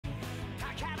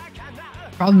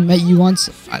probably met you once.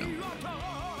 I don't know.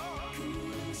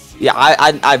 Yeah,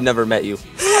 I've never met you.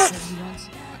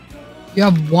 You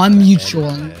have one mutual.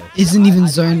 And it isn't even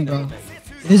Zern, bro.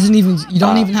 It isn't even. You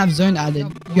don't even have Zern added.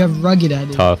 You have Rugged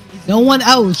added. Tough. No one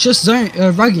else. Just Zern.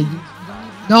 Rugged.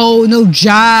 No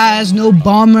Jazz. No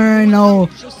Bomber. No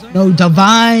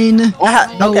Divine.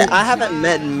 Okay, I haven't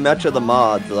met much of the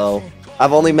mods though.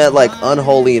 I've only met like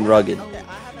Unholy and Rugged.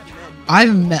 I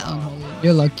haven't met Unholy.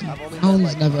 You're lucky.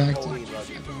 Unholy's never active.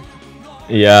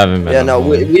 Yeah, I haven't met. Yeah,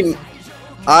 no,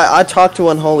 I talked to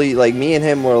Unholy. Like me and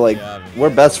him were like we're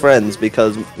best friends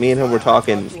because me and him were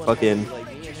talking fucking.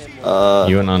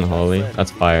 You and Unholy,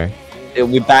 that's fire.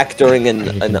 We back during an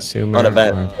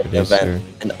unevent.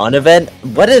 An unevent?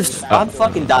 What is? I'm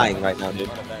fucking dying right now, dude.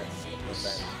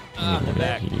 I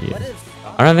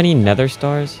don't have any nether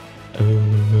stars.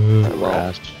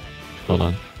 Hold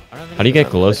on. How do you get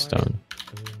glowstone?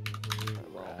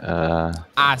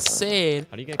 I said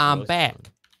I'm back.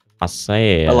 I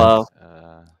said. Hello.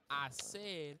 I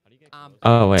said I'm back.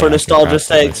 Oh wait. For nostalgia's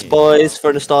sakes, boys.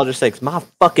 For nostalgia's sakes, my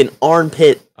fucking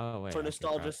armpit. Oh wait. For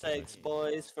nostalgia's sakes,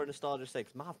 boys. For nostalgia's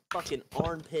sakes, my fucking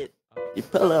armpit. You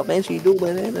pull up, man. She do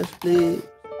bananas, please.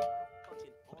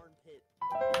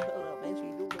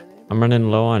 I'm running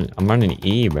low on. I'm running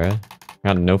E, bro.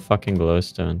 Got no fucking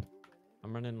glowstone.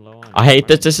 I'm running low on. I hate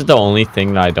that this is the only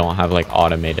thing that I don't have like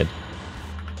automated.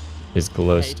 Is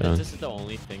glowstone. This is the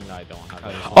only thing that I don't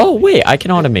have. Oh wait, I can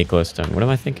automate glowstone. What am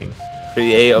I thinking?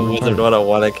 Create a Wizard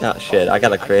 101 account. Shit, I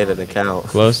gotta create an account.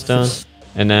 Glowstone,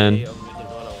 and then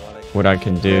what I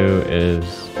can do is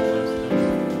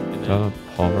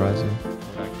pulverizer.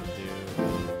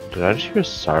 Did I just hear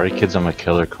sorry kids? I'm a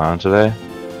killer clown today.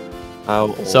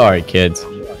 Sorry kids.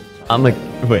 I'm a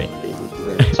wait.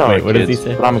 Sorry, wait, what kids, does he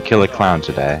say? But I'm a killer clown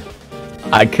today.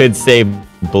 I could say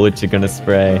bullets are gonna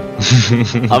spray.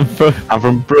 I'm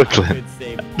from Brooklyn.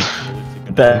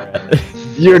 That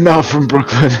You're not from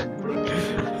Brooklyn.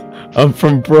 I'm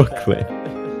from Brooklyn.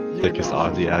 Thickest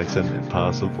Aussie accent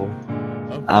impossible.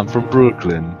 I'm from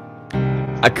Brooklyn.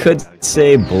 I could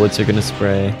say bullets are gonna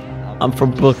spray. I'm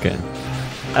from Brooklyn.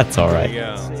 That's alright.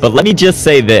 But let me just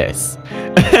say this.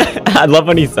 I love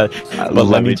when he said, but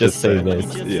let me just say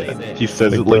this. Yeah, he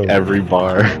says it like every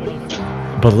bar.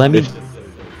 But let me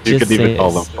You just could even say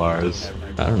call this. them bars.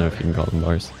 I don't know if you can call them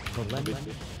bars.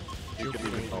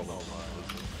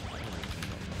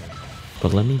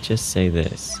 But let me just say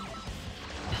this.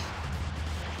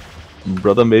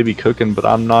 Brother may be cooking, but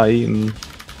I'm not eating.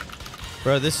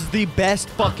 Bro, this is the best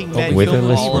fucking menu in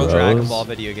Witherless all of Dragon Rose? Ball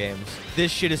video games.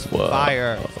 This shit is Whoa.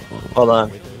 fire. Hold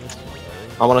on.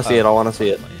 I want to see it. I want to see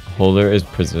it. Holder is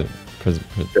prison.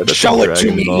 Show it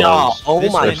to me, y'all. Oh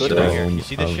This my menu right here. goodness. You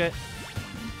see this shit?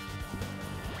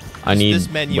 I need This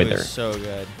menu Wither. is so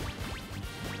good.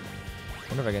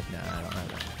 I wonder if I get. Nah, I don't have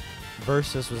that.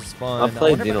 Versus was fun. I've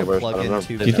played I wonder if I Xenoverse, could plug but I don't know.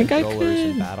 into Do you think I controllers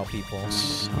and could? battle people.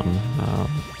 Somehow.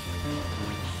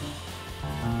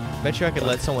 Bet you I could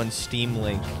let someone Steam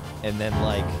Link and then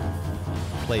like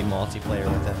play multiplayer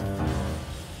with it.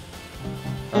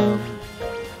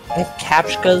 They have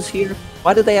Captchas here?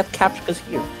 Why do they have Captchas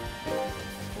here?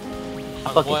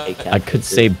 I fucking hate Captchas. I could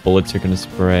say bullets are gonna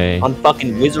spray. On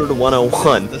fucking Wizard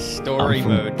 101. The story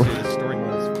mode too. The story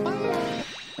mode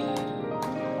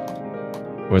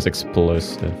is Was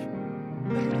explosive.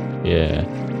 Yeah.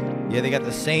 Yeah, they got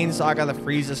the Saiyan Saga, the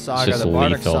Frieza Saga, just the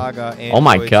Bardock lethal. Saga, and Oh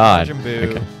my god. Majin Buu,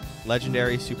 Okay.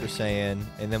 Legendary Super Saiyan,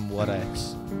 and then What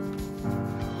X.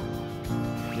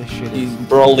 This shit is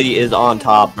Broly is on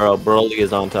top, bro. Broly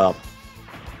is on top.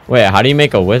 Wait, how do you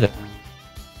make a wither?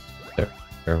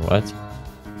 Or what?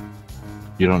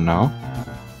 You don't know?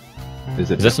 Is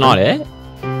this not it?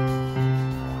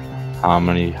 How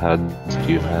many heads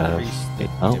do you have? Increase the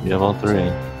Oh, you have all three.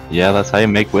 difference. Yeah, that's how you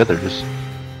make withers.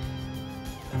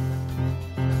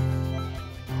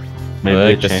 Maybe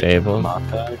Like they changed disable? the mod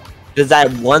tag. Does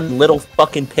that one little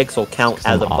fucking pixel count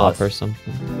as Some a off bus? or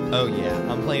something? Oh yeah,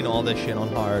 I'm playing all this shit on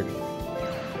hard.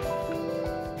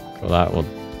 Well, that will.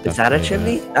 Is that a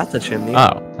definitely chimney? That's a chimney. do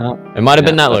it. Oh, it might have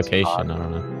been Yeah, that that's location. odd. I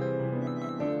don't know.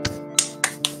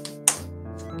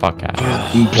 Fuck out.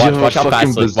 You have a Watch how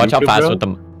fucking fast. Watch how bazooka, fast bro? with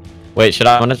them. Wait, should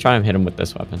I want to try and hit him with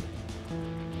this weapon?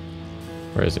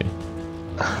 Where is he?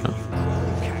 I'm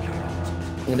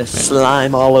gonna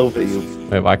slime all over you.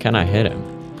 Wait, why can't I hit him?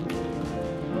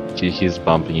 He's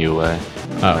bumping you away.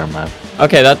 Never Oh. mind.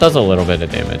 Okay, that does a little bit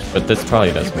of damage, but this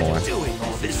probably does more.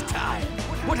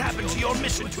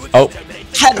 Oh,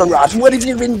 Kakarot, what have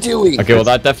you been doing? okay, well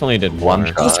that definitely did One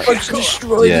more. I was shot. supposed to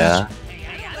destroy Yeah.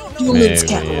 humans,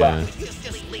 Maybe, Kakarot. yeah.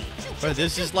 Bro,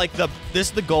 this is like this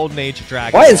is the golden age of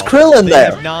Dragon Why is Ball. Krillin They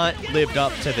there? have not lived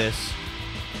up to this.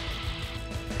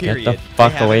 period. Get the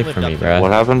fuck away from me, bro.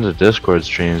 What happened to Discord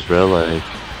streams, bro? Like,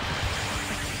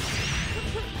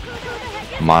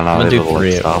 am I not able to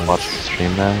like, stop watching the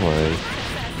stream now? Like,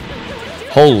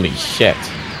 holy shit.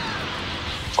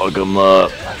 fuck him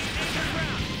up.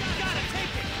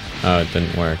 Oh, it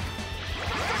didn't work.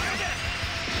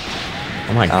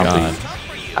 Oh my god.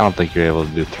 I don't think you're able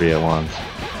to do 3 at once.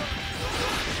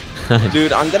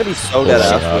 Dude, I'm gonna be so dead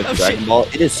ass with Dragon Ball.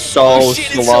 It is so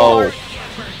slow.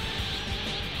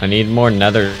 I need more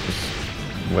nethers.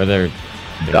 Whether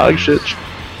Dog shit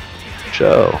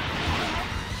show.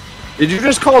 Did you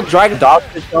just call Dragon Dog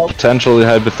shit show? Potentially,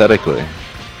 hypothetically.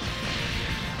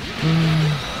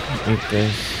 Like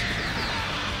this.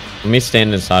 Let me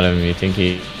stand inside of him. You think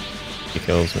he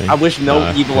kills me? I wish no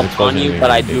evil it's upon supposed you, to but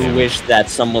be I me, do damn. wish that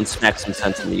someone smacks some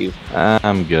sense into you.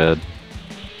 I'm good.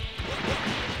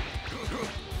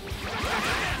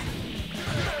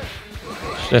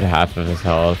 Should half of his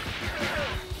health.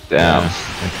 Damn.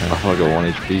 Yeah, I'm gonna go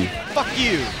 1 HP. Fuck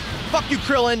you! Fuck you,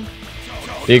 Krillin!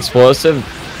 The explosive.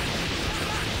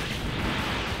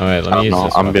 Oh wait, let me use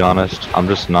this. I'm gonna be weapon. honest. I'm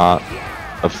just not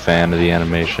a fan of the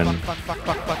animation.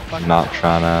 I'm not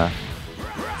trying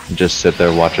to just sit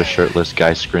there watch a shirtless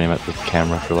guy scream at the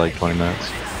camera for like 20 minutes.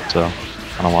 So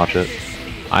I don't watch it.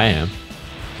 I am.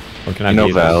 What can I No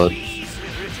do? valid.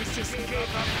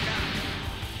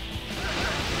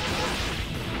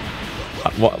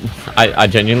 I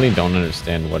genuinely don't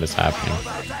understand what is happening.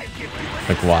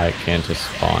 Like why it can't just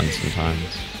spawn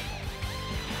sometimes.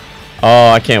 Oh,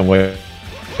 I can't wait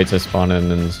to spawn in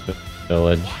this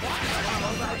village.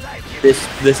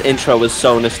 This intro was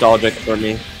so nostalgic for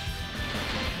me.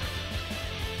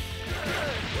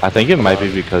 I think it might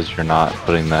be because you're not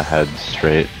putting the heads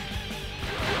straight.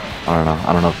 I don't know.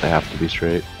 I don't know if they have to be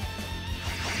straight.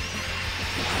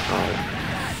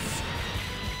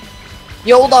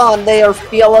 Hold on there,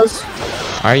 fellas.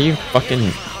 Are you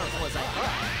fucking?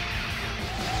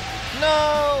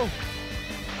 No!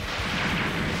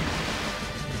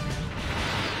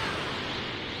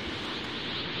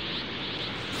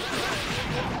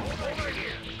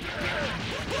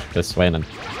 This way, and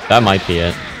that might be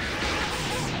it.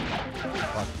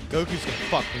 Fuck. Goku's gonna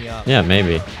fuck me up. Yeah,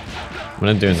 maybe. I'm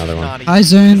gonna do another one. Hi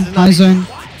Zone, hi Zone.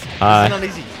 Hi. Not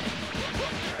easy.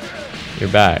 You're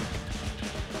back.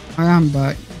 I am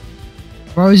back.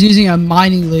 Bro, I was using a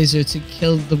mining laser to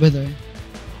kill the wither.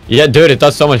 Yeah, dude, it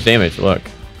does so much damage. Look.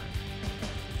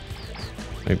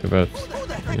 Like they're both.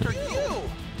 Yeah.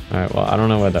 All right. Well, I don't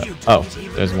know where the. Oh,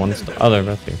 there's one. Oh, they're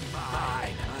both here.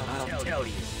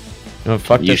 No,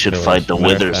 fuck You this should village, fight the matter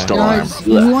of Wither fact. Storm. Guys,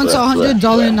 who wants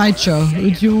 $100 nitro?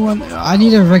 Who do you want? I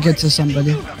need a rigger to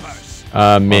somebody.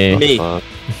 Me. Me. Fuck.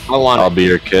 I want I'll it. be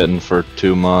your kitten for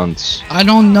 2 months. I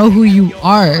don't know who you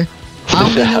are. I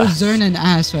only know Zern and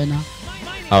Ass right now.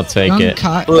 I'll take Young it.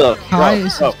 Kai, Look, Kai bro,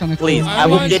 is bro, kind of please, cool. I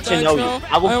will get to know you.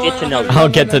 I will get to know you. I'll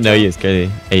get to know you, Skitty.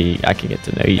 Hey, I can get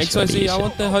to know you. XYZ, Skitty. I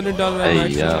want the $100 Hey,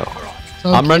 nitro. yo.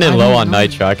 So, I'm okay, running I low don't on know.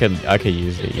 nitro. I could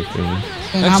use it. You feel me?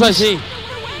 And how much- XYZ.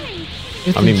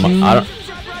 If I mean, you-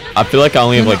 I feel like I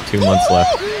only have like 2 months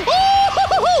left.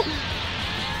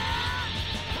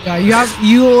 Yeah,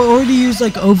 you already used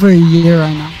like over a year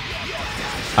right now.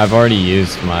 I've already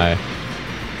used my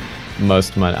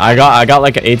most money. I got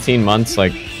like 18 months,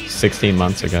 like 16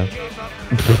 months ago.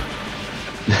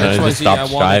 And I just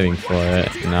stopped striving for it.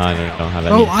 No, I don't have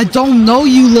any. Bro, I don't know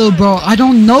you, little bro. I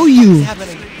don't know you.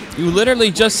 You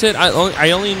literally just said I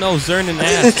only know Zern and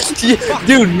Ass.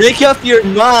 Dude, make up your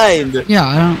mind. Yeah,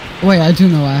 I don't. Wait, I do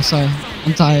know Ass. Sorry,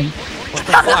 I'm tired.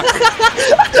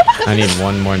 I need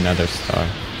one more nether star.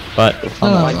 But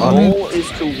My I mean- goal is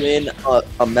to win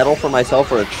a medal for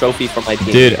myself or a trophy for my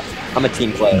team. dude, I'm a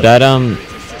team player. that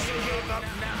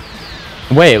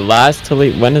wait, last to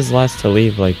leave. When is last to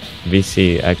leave? Like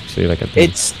VC actually like a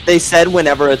thing? They said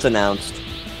whenever it's announced.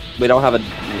 We don't have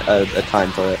a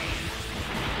time for it.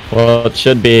 Well, it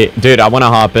should be. Dude, I want to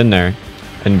hop in there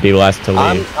and be last to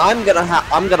leave. I'm gonna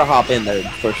hop in there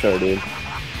for sure, dude.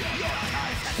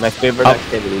 My favorite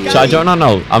activity. Should I join on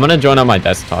a? I'm gonna join on my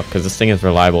desktop because this thing is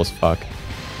reliable as fuck.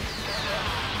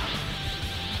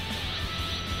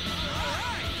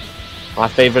 My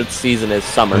favorite season is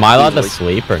summer. Am I allowed to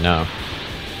easily. sleep or no?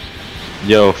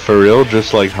 Yo, for real,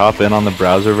 just like hop in on the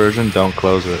browser version, don't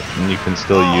close it, and you can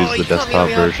still use the desktop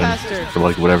version for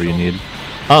like whatever you need.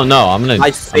 Oh no, I'm gonna. My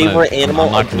favorite animal: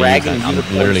 I'm not a gonna dragon, use that. I'm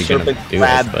unicorn, literally gonna serpent, do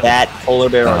crab, this, but bat, polar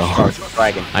bear, or Oh. shark.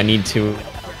 Dragon. I need to.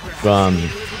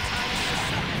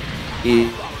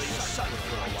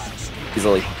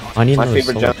 Easily. I need My another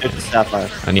favorite soul jump is fan. sapphire.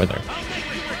 I need other.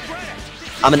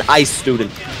 I'm an ice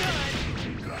student.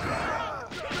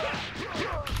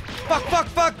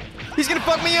 Fuck! He's gonna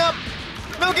fuck me up!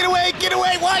 No, get away! Get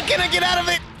away! Why can't I get out of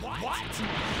it?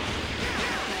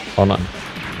 Hold on.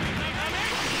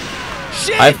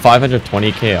 Shit! I have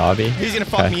 520k obby. He's gonna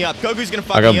fuck me up. Goku's gonna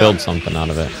fuck I'll me go up. build something out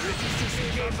of it.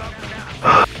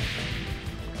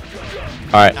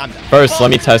 Alright, first let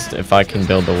me test if I can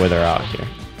build the wither out here.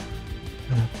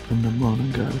 From the morning,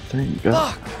 gotta thank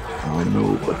God. I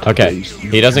know what Okay,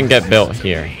 he doesn't get built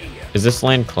here. Is this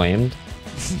land claimed?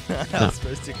 I'm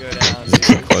supposed to go down. Is it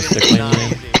too close to claim Nah,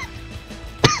 land? dude.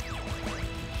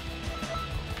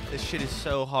 This shit is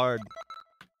so hard.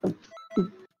 Do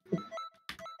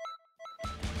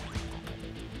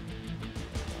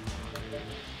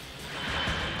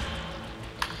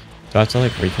I have to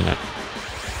like reconnect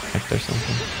or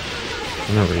something?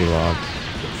 I'm gonna relog.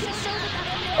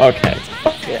 Okay.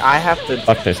 I have to.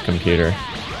 Fuck this computer.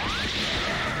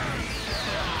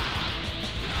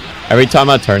 Every time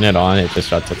I turn it on, it just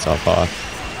shuts itself off.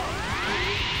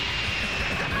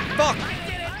 Fuck!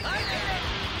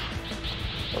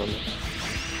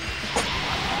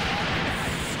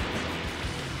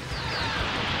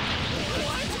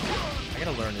 I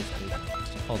gotta learn this dude.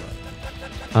 Hold on.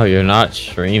 Oh, you're not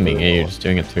streaming it, you're just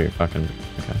doing it through your fucking...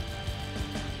 Okay.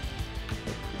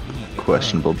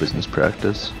 questionable business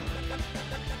practice.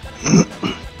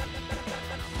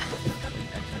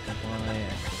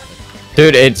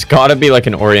 Dude, it's gotta be like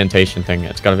an orientation thing.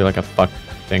 It's gotta be like a fuck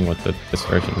thing with this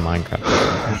version of Minecraft.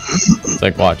 It's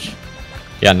like, watch.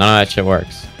 Yeah, none of that shit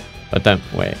works. But then,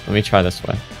 wait, let me try this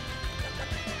way.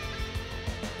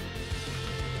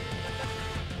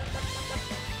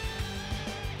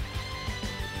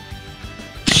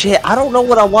 Shit, I don't know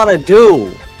what I want to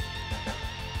do.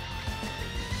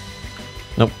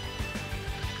 Nope.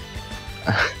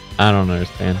 I don't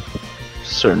understand.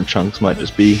 Certain chunks might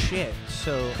just be Shit,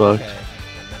 so fucked. okay.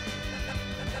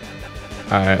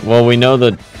 Alright, well we know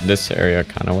that this area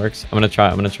kinda works. I'm gonna try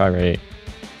right.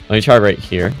 Let me try right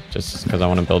here, just because I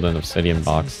want to build an obsidian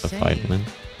box to fight him in.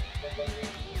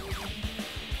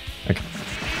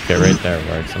 Okay, right there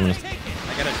works. I'm gonna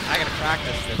I gotta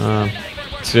practice this.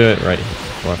 let's do it right here.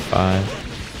 4, 5.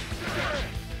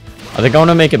 I think I want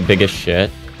to make it big as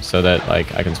shit so that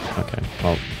like I can. Okay,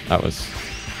 well that was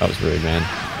rude, man.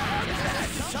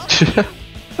 I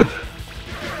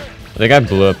think I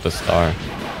blew up the star.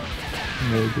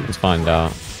 Maybe. Let's find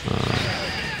out.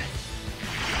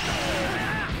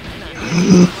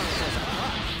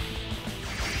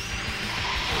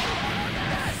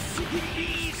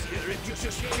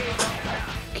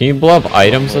 Can you blow up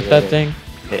items with that thing?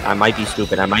 I might be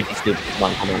stupid. Come on,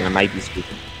 I might be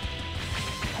stupid.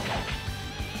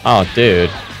 Oh, dude.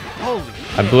 Holy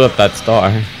I blew up that star.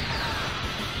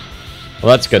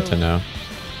 Well, that's good to know.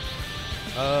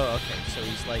 Oh, okay. So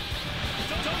he's like,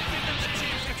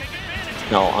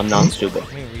 No, I'm not stupid.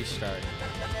 let me restart.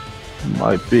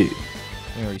 Might be.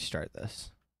 Let me restart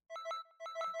this.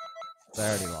 I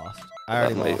already lost. I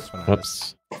already That might- lost when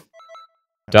Whoops.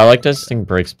 Dude, I like this thing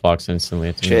breaks blocks instantly.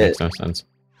 It Shit. makes no sense.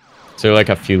 So like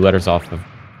a few letters off of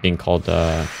being called wait,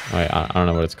 I don't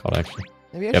know what it's called actually.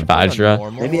 Maybe I Yeah, should put it on Vajra.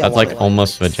 normal. Maybe I That's like wanna-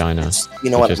 almost vagina. You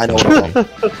know what? which is I know kinda what.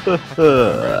 cool.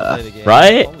 Play it again.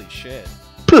 Right? Holy shit.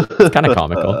 It's kind of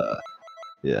comical.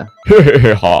 Yeah.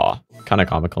 Ha. Kind of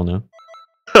comical, no?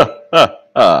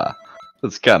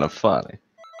 That's kind of funny.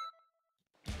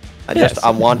 I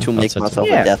want to make That's myself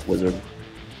Yeah. a death wizard.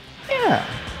 Yeah.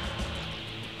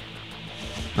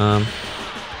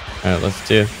 Alright, let's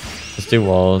do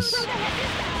walls.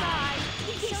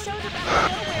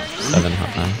 7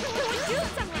 high.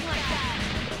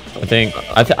 I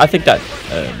think that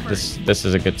this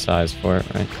is a good size for it,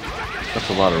 right? That's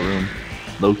a lot of room.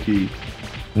 Low key.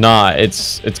 Nah,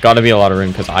 it's got to be a lot of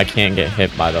room because I can't get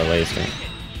hit by the laser.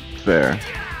 Fair.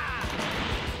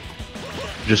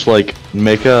 Just like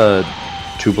make a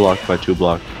 2-block by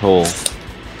 2-block hole,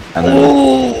 and then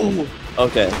Ooh.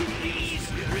 Okay.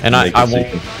 And make I it so you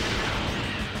won't can-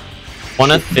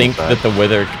 want to think that the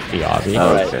wither could be obby. Oh,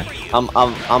 Alright. okay.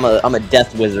 I'm a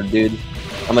death wizard, dude.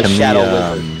 I'm a Can shadow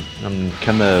the, wizard.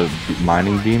 can the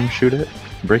mining beam shoot it?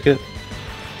 Break it?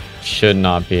 Should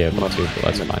not be able to, but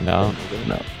let's find out.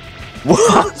 No.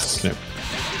 What? Nope.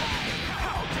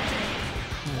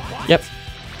 Yep.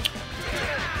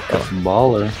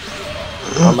 Baller.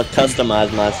 I'ma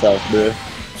customize myself, bro.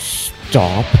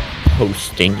 Stop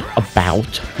posting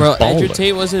about Bro, Andrew baller.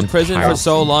 Tate was in prison for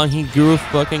so long, he grew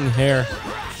fucking hair.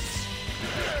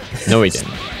 No, he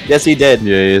didn't. Yes, he did.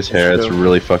 Yeah, his hair, it's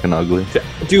really fucking ugly.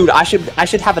 Dude, I should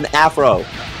have an afro.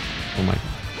 Oh my.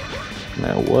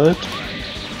 Now what?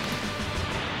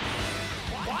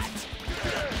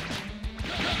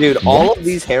 Dude, all of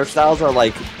these hairstyles are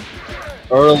like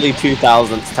early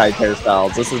 2000s type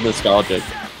hairstyles. This is nostalgic.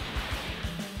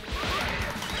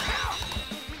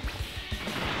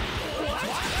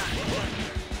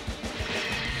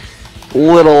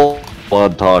 Little.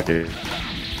 Blood talking.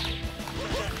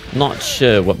 Not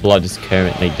sure what Blood is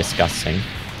currently discussing.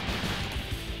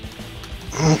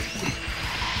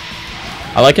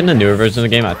 I like in the newer version of the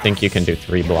game, I think you can do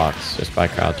 3 blocks just by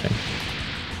crouching.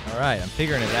 Alright, I'm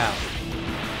figuring it out.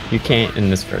 You can't in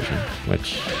this version,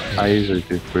 which... I usually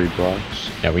do 3 blocks.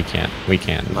 Yeah, we can't. We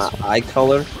can't in My this one. eye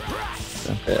color.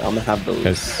 Okay, I'm gonna have those.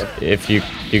 Because if you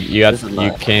can't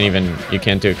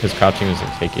do it because crouching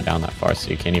doesn't take you down that far, so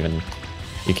you can't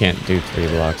do 3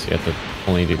 blocks. You have to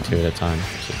only do 2 at a time,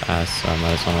 which is ass, so I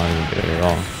might as well not even do it at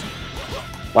all.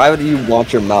 Why would you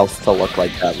want your mouse to look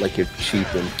like that, like you're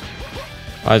cheating?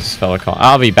 I just felt a call.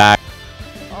 I'll be back.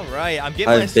 Alright, I'm I getting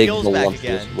my have big skills back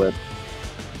voluptuous again. whip.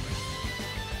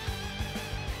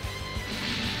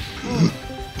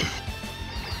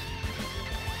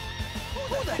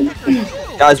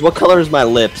 Guys, what color is my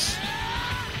lips?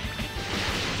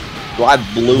 Do I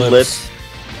have blue lips?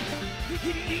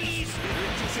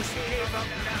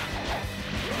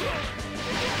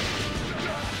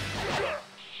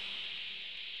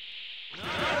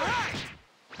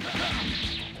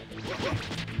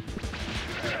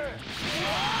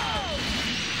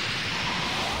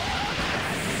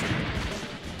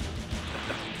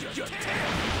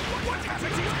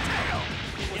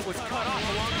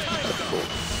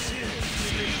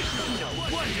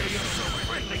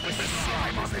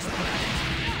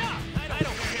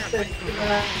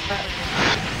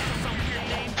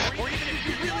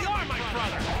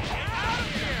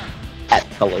 That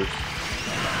color.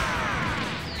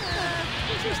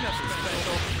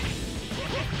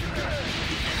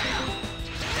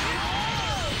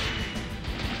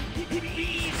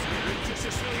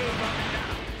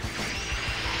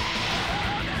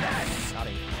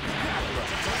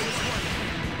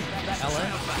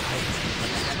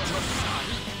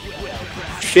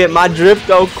 Shit, my drift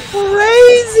go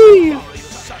crazy!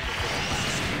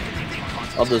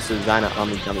 I'll just design an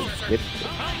Omni drift.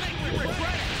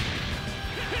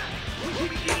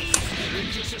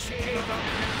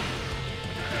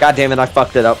 God damn it, I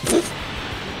fucked it up.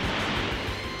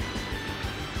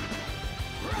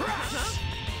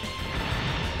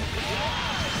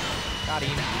 Got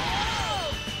him.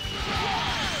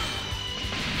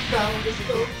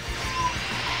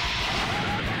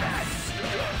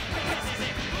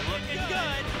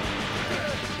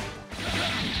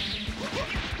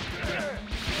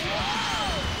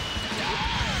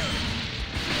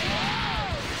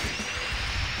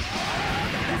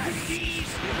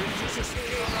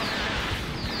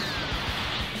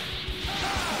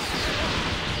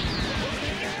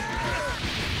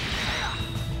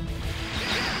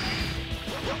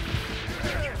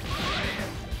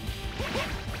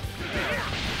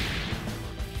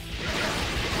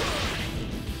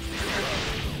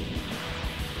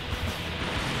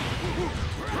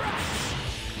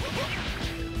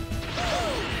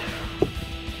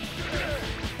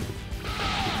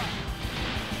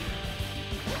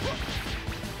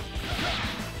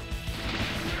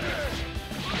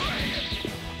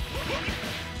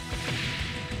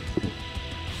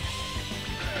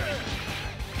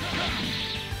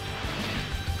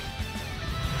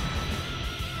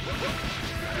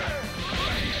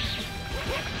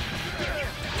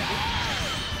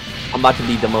 I'm about to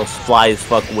be the most fly as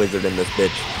fuck wizard in this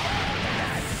bitch.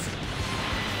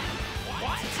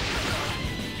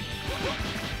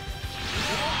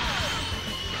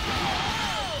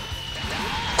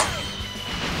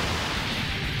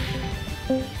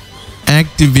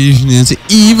 Activision is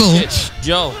evil. Shit,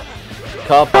 Joe.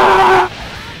 Cup.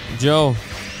 Joe.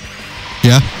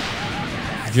 Yeah.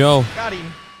 Joe. Got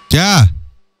him. Yeah.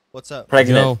 What's up?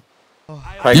 Pregnant. Joe.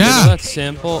 Pregnant. You know Yeah. that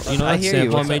sample? You know I that hear you,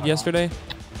 sample I what's made up? yesterday?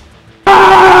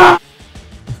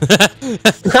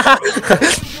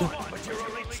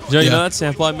 Joe, you Yeah. know that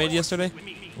sample I made yesterday?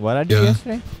 What I do Yeah.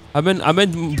 yesterday? I've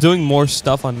been doing more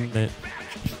stuff on it.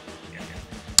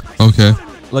 Okay.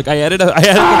 Like I added the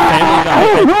Family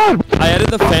Guy. I added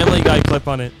the Family Guy clip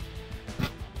on it.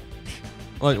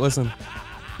 Like, listen.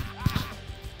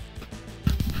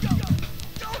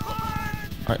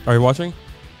 Are you watching?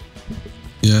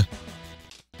 Yeah.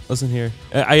 Listen here.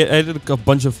 I added a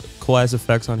bunch of cool ass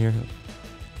effects on here.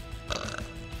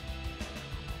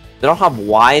 They don't have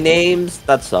Y names?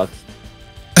 That sucks.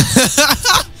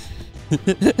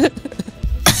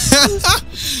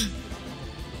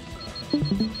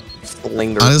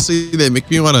 Slinger. Honestly, they make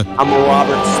me wanna. I'm a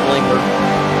Robert Slinger.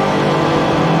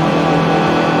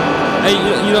 Hey,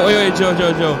 you know, wait, Joe.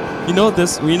 You know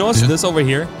this? You know what's Yeah. this over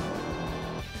here?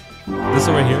 This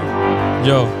over here,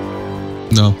 Joe.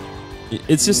 No.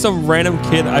 It's just some random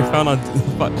kid I found on.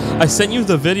 I sent you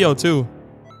the video too.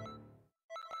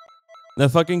 The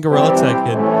fucking Gorilla Tag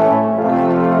kid.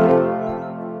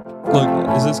 Look,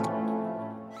 is this?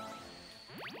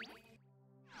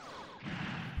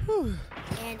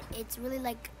 And it's really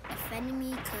like offending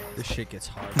me because This shit gets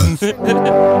hard.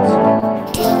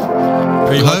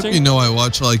 Are you How watching? do you know I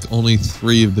watched like only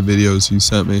 3 of the videos you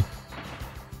sent me?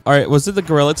 All right, was it the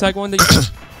Gorilla Tag one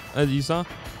that you saw?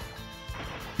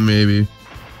 Maybe.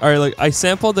 All right, like I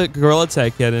sampled the Gorilla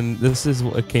Tag kid, and this is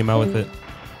what came out with it.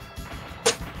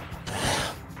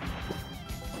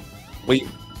 Wait.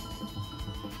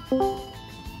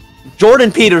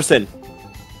 Jordan Peterson.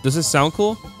 Does this sound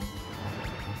cool?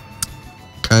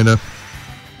 Kinda.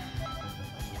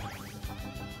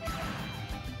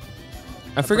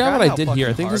 I forgot what I how did here. I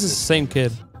fucking think hard this is this the same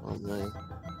kid. Oh, man.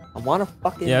 I want to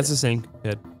fucking. Yeah, it's the same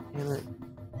kid. Damn it.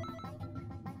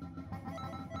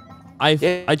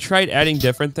 I tried adding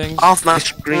different things. Off my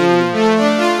screen.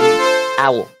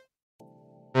 Owl.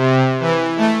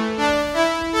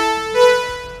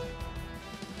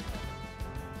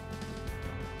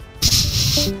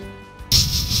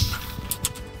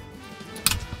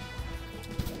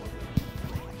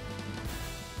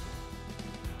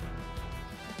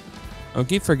 I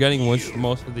keep forgetting which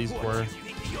most of these were.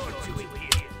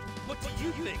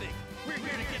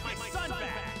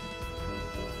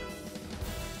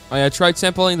 Oh, yeah, I tried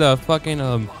sampling the fucking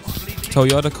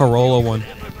Toyota Corolla one,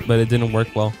 but it didn't work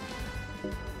well.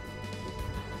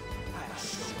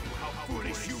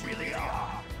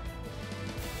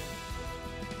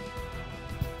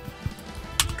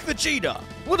 Vegeta,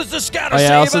 what does the scatter Oh, yeah,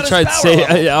 say I also about tried his power?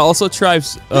 I also tried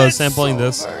sampling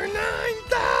this. Over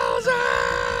 9,000!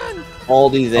 All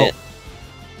these in.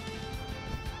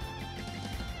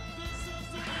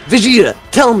 Vegeta,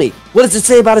 tell me, what does it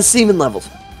say about his semen levels?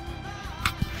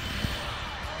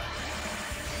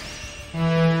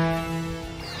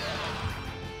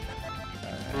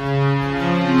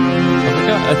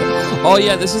 Oh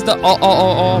yeah, this is the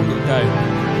guy.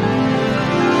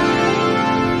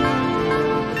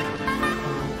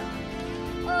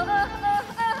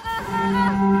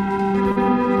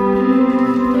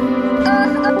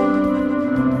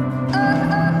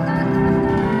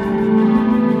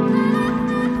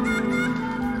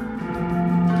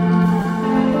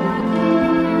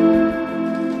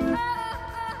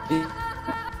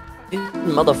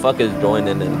 Motherfuckers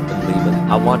joining and leaving.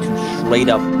 I want to straight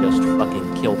up just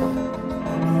fucking kill them.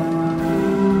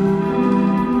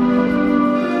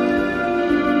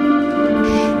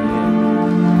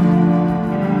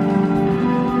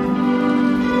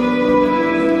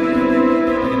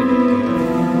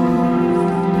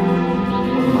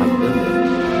 Oh my goodness.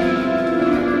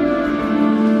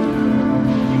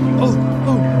 What's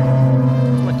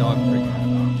my dog freaking out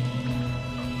about?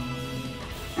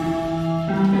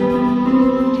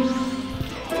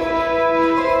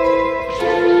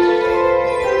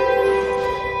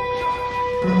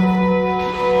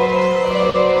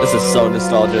 This is so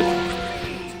nostalgic.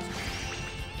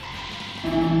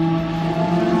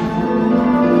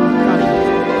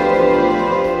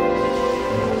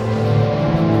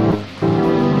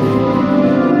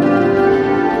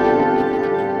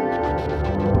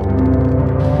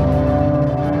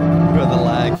 Bro, the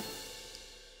lag.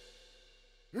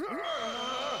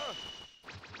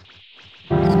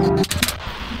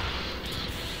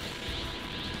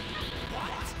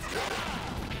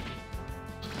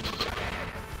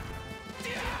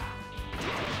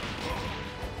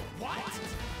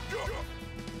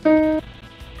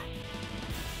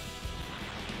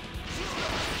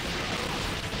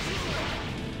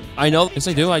 I know. Yes,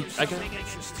 I do. I can.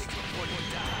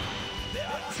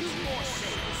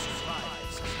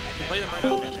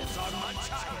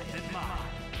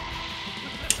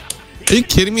 Are you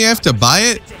kidding me? I have to buy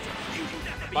it?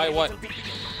 Buy what? The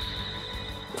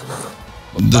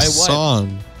Buy what?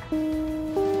 song.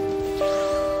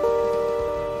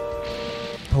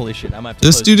 Holy shit, I might have to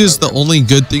This close dude is the program. only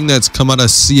good thing that's come out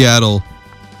of Seattle.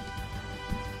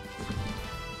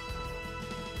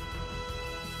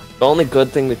 The only good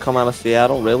thing to come out of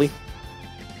Seattle, really?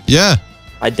 Yeah.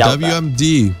 I doubt that.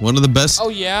 WMD. One of the best. Oh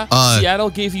yeah, Seattle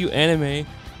gave you anime.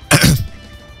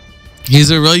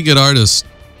 He's a really good artist.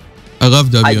 I love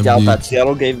WMD. I doubt that.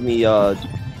 Seattle gave me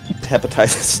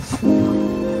hepatitis.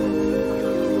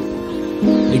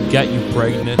 It got you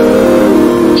pregnant.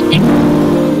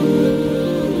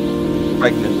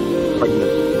 Pregnant.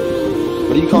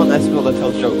 What do you call an Eskimo that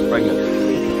tells jokes? Pregnant.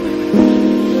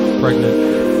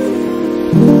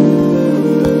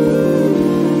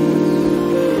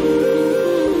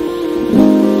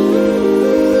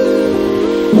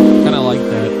 Kind of like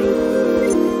that.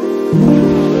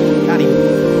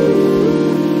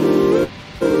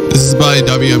 This is by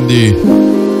WMD.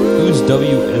 Who's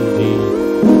WMD?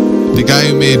 The guy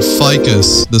who made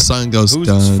Ficus. The song goes Who's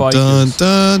dun Ficus? dun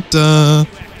dun dun.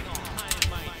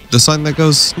 The song that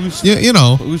goes, you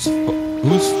know. Who's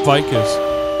Ficus?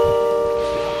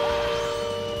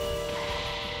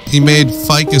 He made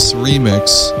Ficus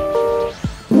Remix.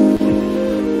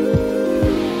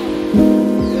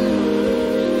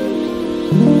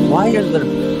 Why are there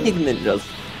pig ninjas?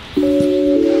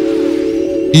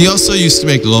 He also used to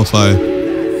make lo-fi.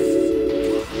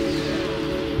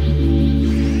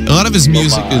 A lot of his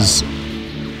music is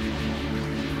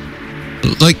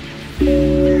like,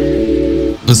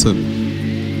 listen.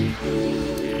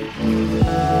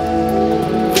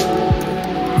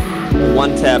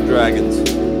 One tap dragons.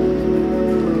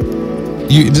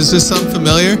 Does this sound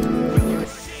familiar?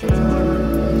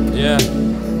 Yeah.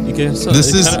 You can. So,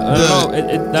 This is kinda, I don't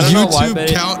know. I don't know why, YouTube but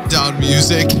countdown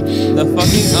music.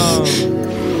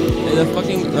 the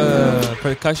fucking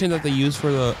percussion that they use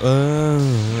for the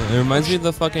it reminds me of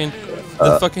the fucking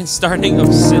starting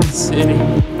of Sin City.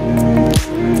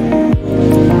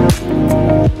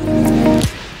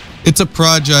 It's a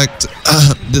project.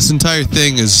 This entire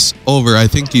thing is over. I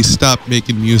think he stopped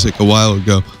making music a while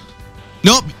ago.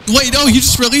 Nope. Wait, no, he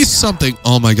just released something.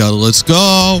 Oh my god, let's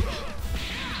go.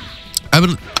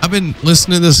 I've been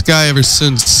listening to this guy ever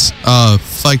since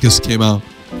Ficus came out.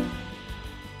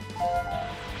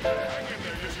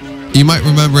 You might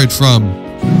remember it from.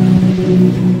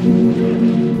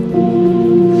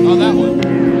 Oh, that one.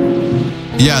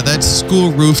 Yeah, that's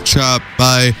School Roof Chop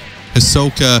by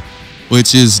Hisoka,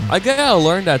 which is. I gotta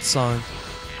learn that song.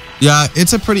 Yeah,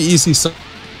 it's a pretty easy song.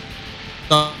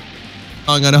 I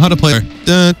know how to play it.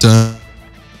 Dun, dun,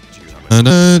 dun,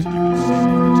 dun.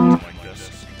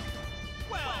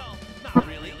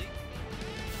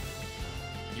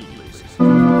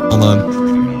 Hold on.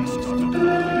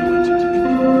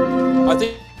 I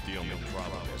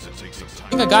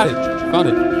think I got it. Found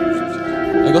it.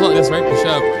 It goes like this, right? The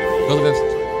show. It goes like this.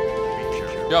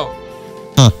 Yo.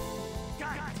 Huh.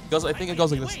 I think it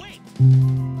goes like this.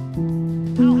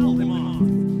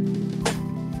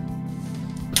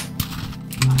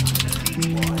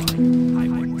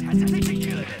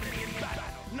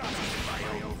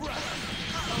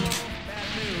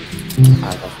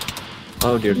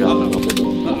 Oh dear God.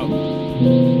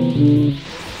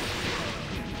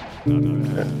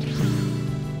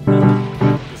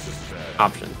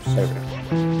 Options.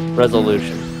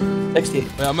 Resolution. 60.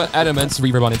 Wait, I'm gonna add immense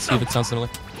reverb on it, see if it sounds similar.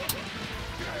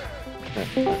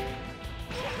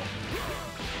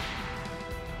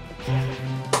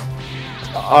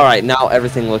 Alright, now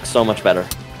everything looks so much better.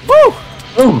 Woo!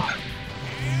 Ooh!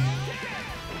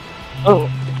 Oh.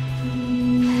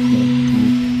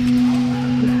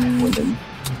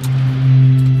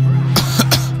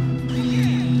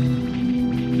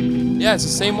 Yeah, it's the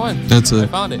same one. That's I it.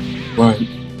 found it. Right.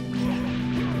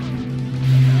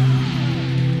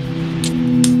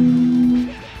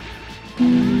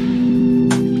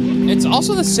 It's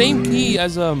also the same key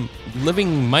as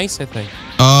Living Mice, I think.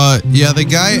 Yeah, the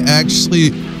guy actually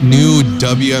knew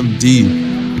WMD,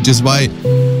 which is why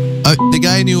the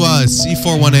guy knew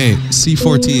C418,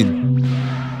 C14.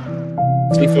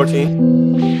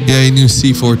 C14? Yeah, he knew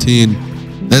C14.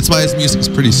 That's why his music's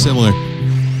pretty similar.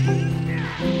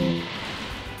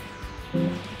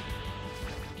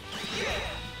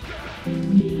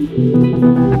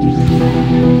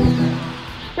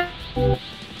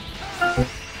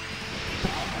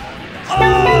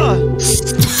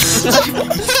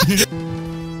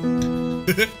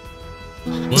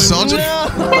 Soldier?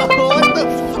 What the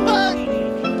fuck?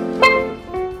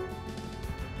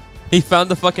 He found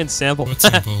the fucking sample.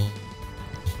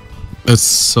 That's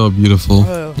so beautiful.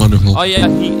 Wonderful. Oh yeah,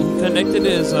 he connected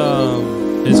his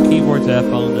keyboard to that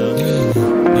phone now.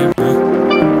 Yeah, bro.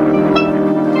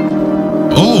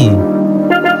 Oh!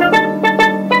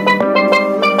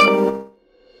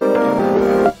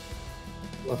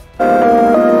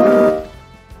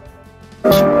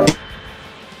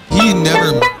 He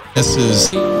never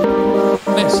misses.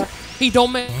 He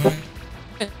don't miss.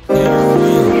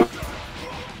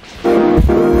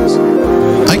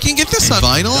 I can get this on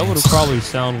vinyl. That would probably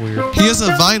sound weird. He has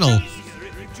a vinyl.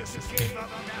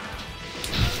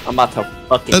 I'm about to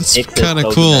fucking. That's kick this kind of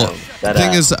Pokemon. cool. That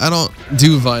Thing is, I don't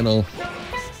do vinyl.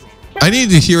 I need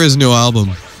to hear his new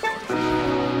album.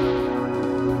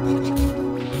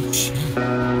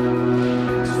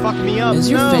 Fuck me up. Is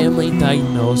your family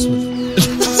diagnosed with?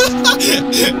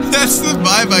 That's the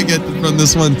vibe I get from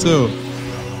this one too.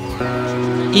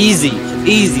 Easy,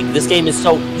 easy. This game is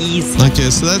so easy. Okay,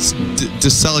 so that's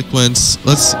Deseloquence.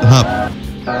 Let's hop.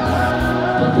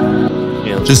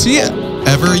 Yeah. Does he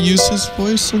ever use his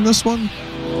voice in this one?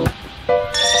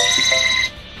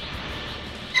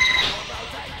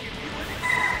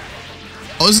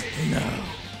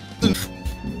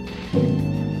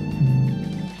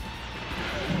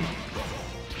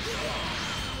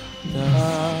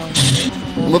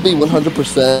 I'm gonna be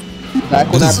 100%. Back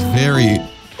when This is very.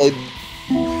 played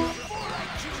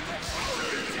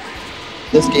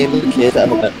this game with the kids, I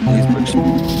don't know.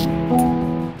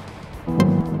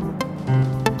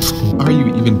 Why are you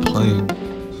even playing?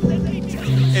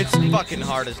 It's fucking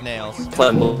hard as nails. It's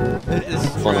This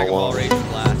is Dragon Ball Rage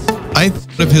Blast. I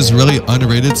thought of his really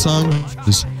underrated song.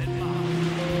 This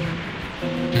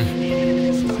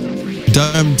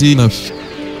WMD.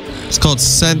 It's called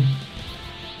Sentimental.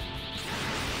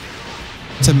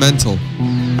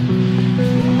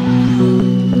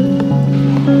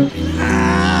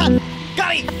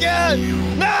 Got it! Yeah!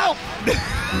 No!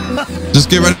 Just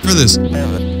get ready for this.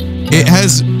 It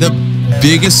has the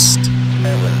biggest.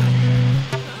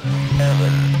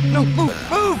 No, move!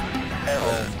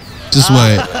 Just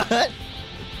wait.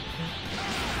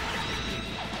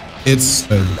 It's.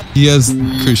 He has.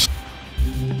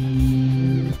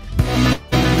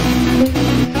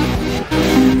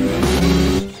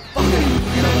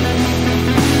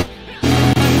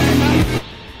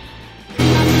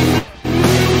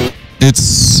 It's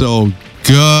so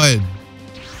good.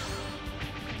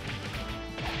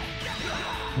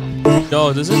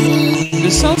 Yo, this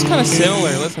sounds kind of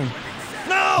similar. Listen.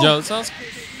 No. Yo, it sounds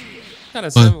kind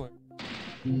of similar.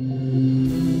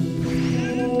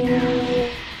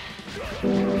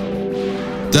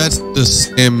 That's the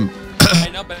same. I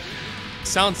know, but it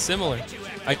sounds similar.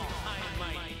 I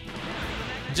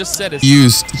just said it. He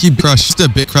crushed a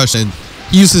bit crush and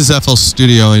he uses FL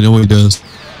Studio. I know what he does.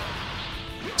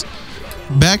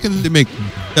 Back in the make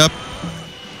up.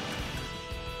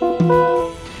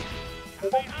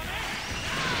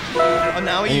 Oh,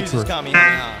 now he uses Kami.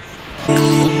 Now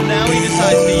he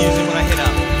decides to use it when I hit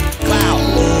up. Wow.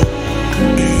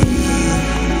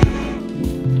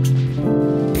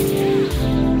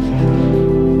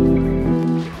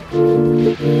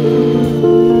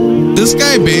 This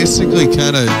guy basically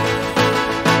kind of.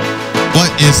 What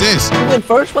is this? You went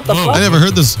first? What the fuck? I never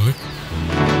heard this.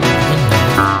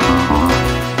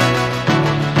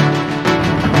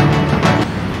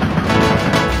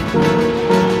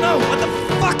 No, what the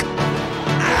fuck?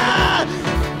 Ah!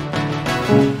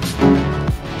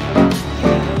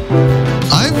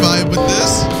 I vibe with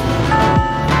this.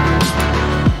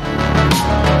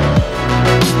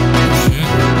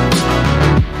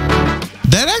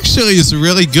 That actually is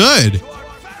really good.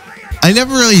 I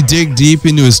never really dig deep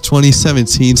into his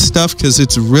 2017 stuff because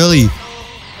it's really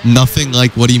nothing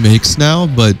like what he makes now,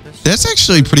 but that's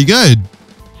actually pretty good.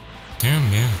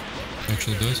 Yeah,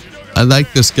 actually does. I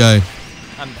like this guy.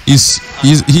 He's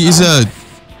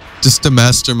just a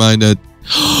mastermind at.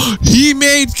 He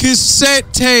made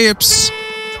cassette tapes.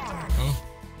 Oh.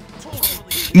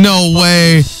 No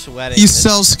way. Sweating. He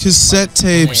sells cassette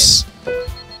tapes.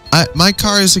 My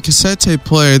car is a cassette tape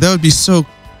player. That would be so.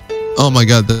 Oh my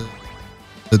god,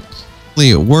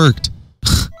 it worked.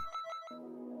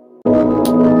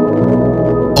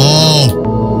 Oh,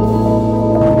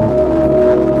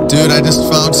 dude, I just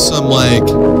found some like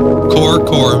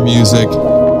core music.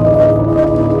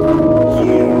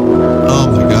 Oh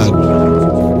my god.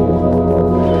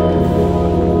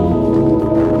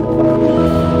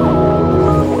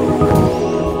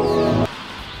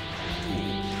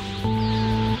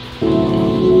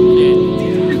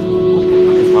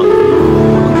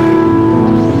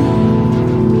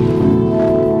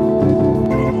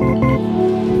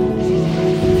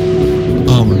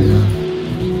 Oh my god.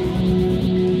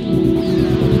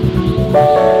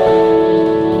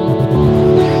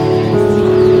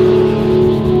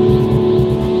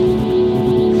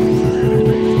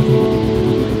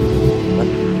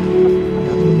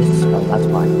 That's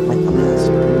why.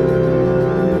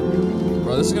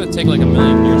 Bro, this is gonna take like a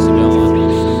million years to download.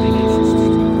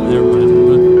 Never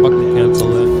mind. Fucking cancel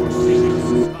that.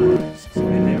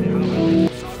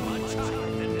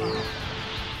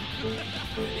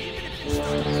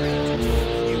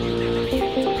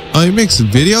 Oh, he makes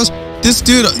videos? This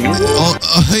dude,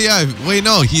 yeah, wait,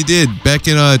 no, he did back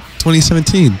in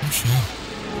 2017.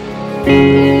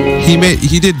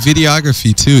 He did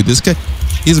videography too. This guy,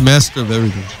 he's a master of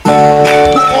everything.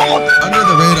 Under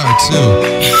the radar too.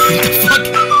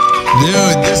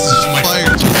 Dude, this is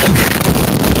fire.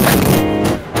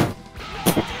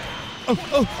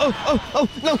 Oh,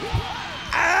 no.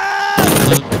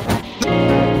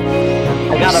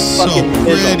 I got a So fucking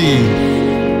pretty.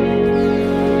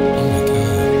 Oh my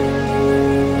god.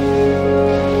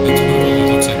 It totally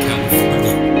looks like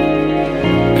California.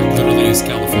 It literally is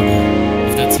California.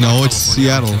 If that's No, not it's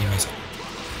California, I'm Seattle. killing myself.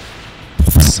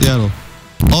 Seattle.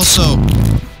 Also,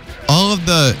 all of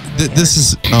this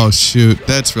is, oh shoot,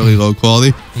 that's really low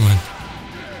quality.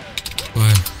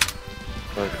 What?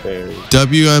 Okay.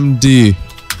 WMD.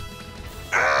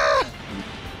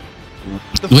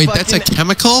 Wait, that's a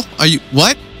chemical? Are you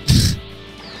what?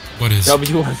 What is?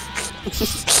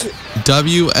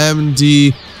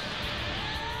 WMD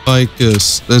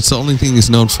ficus. That's the only thing he's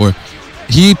known for.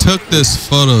 He took this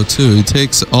photo too. He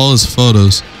takes all his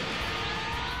photos.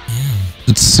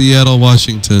 It's Seattle,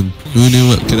 Washington. Who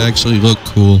knew it could actually look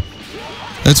cool?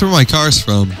 That's where my car's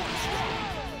from.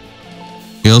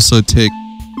 He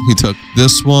took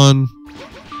this one.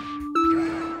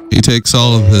 He takes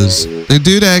all of his. The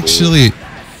dude actually,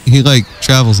 he like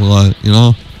travels a lot, you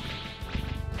know?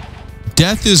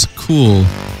 Death is cool.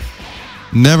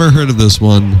 Never heard of this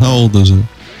one. How old is it?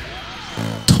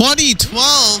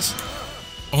 2012?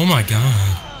 Oh my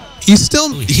god.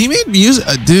 He made music.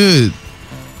 Dude,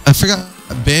 I forgot.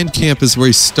 Bandcamp is where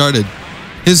he started.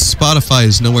 His Spotify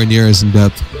is nowhere near as in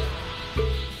depth.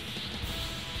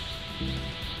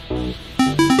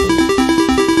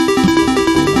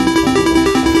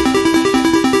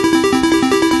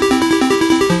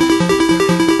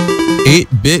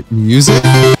 Eight-bit music.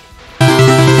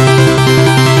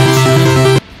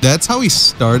 That's how he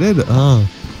started? Oh.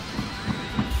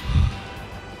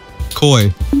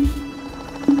 Koi.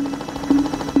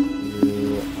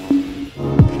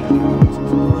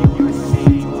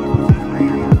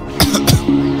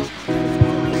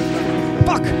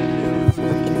 Fuck!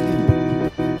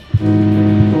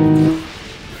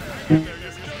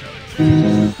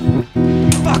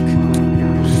 Fuck!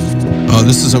 Oh,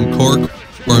 this is some core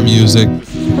music.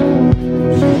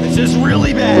 This is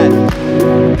really bad!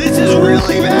 This is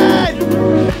really bad!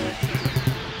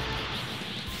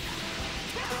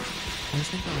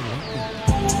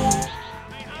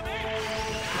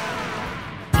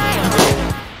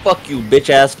 Fuck you, bitch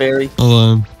ass fairy. Hold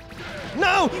on.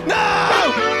 No!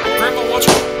 No! Grandma, watch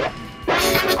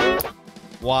it.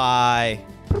 Why?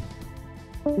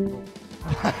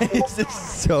 Why is this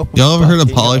so Y'all ever heard of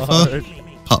fucking Polypha? hard?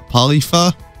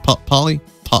 Polypha?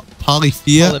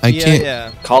 Polyphia? I can't.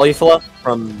 Yeah. Cauliflower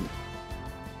from.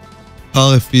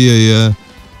 Polyphia, yeah.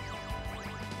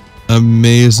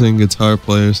 Amazing guitar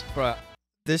players. Bruh,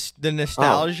 the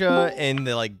nostalgia and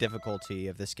the like difficulty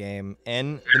of this game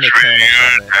and the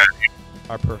mechanics of it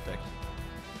are perfect.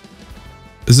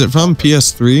 Is it from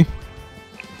PS3?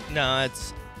 No,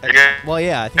 it's well,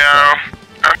 yeah, I think so.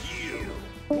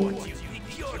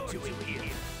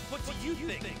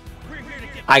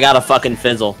 I got a fucking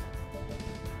fizzle.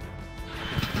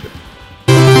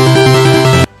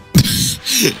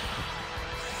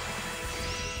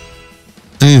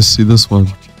 I need to see this one.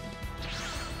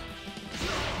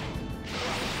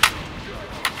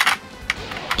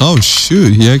 Oh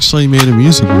shoot, he actually made a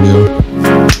music video.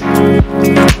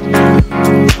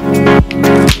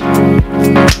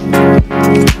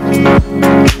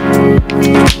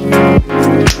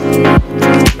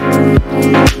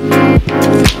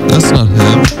 That's not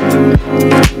him.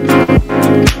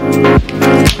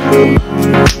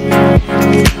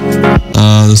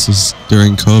 This is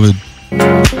during COVID.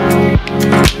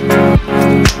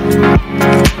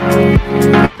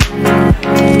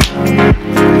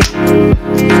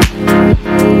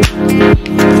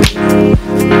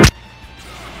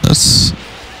 That's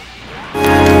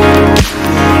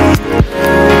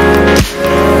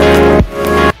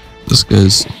this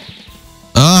guy's.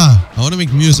 I want to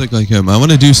make music like him. I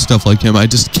want to do stuff like him. I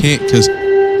just can't because.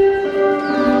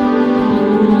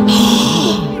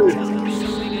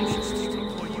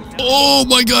 Oh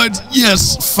my god!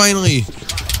 Yes, finally.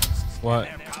 What?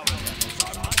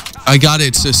 I got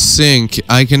it to sync.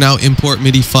 I can now import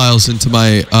MIDI files into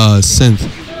my synth.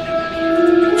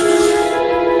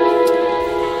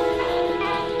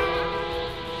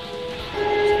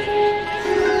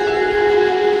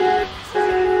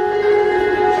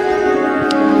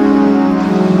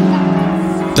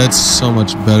 That's so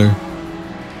much better.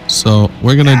 So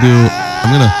we're gonna do.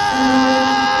 I'm gonna.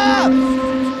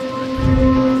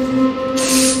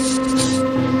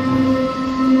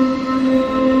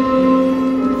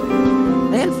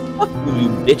 Man, fuck you,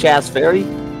 bitch ass fairy.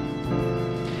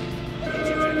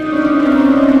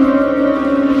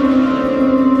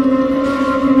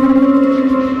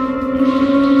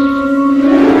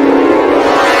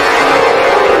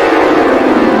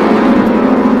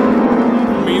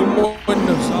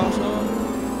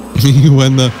 You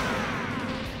win the.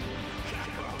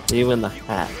 You in the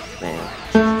hat, man.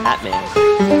 Hat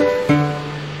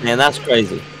man. Man, that's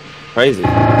crazy. Crazy.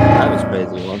 That was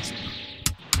crazy once.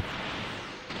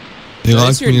 They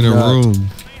locked me in a room.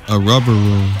 A rubber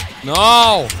room.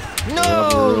 No! A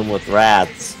rubber room with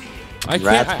rats. I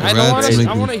can't. I don't want to.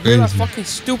 I want to hear that fucking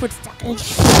stupid fucking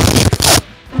shit.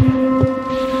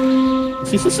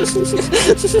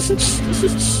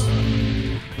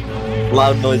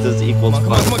 Loud noises equals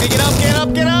Come on, fun. get up, get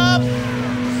up, get up!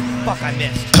 Fuck, I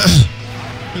missed.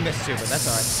 He missed too, but that's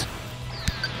alright.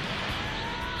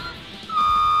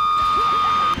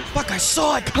 Fuck, I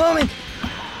saw it coming!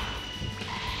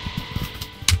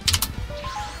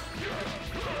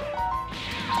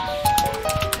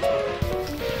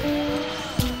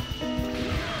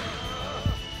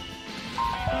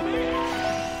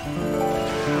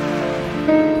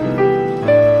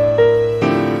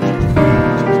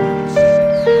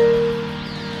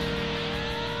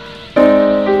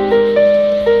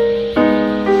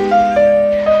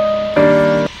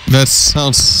 That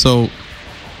sounds so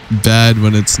bad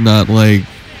when it's not like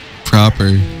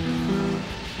proper.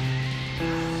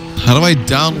 How do I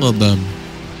download them?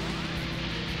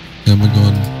 Am I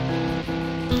going?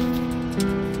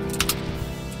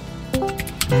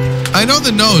 I know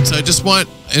the notes. I just want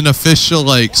an official,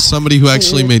 like somebody who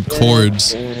actually made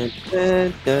chords.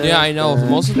 Yeah, I know.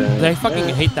 Most of them, I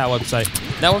fucking hate that website.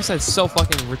 That website's so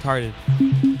fucking retarded.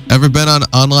 Ever been on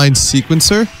Online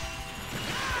Sequencer?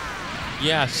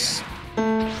 Yes.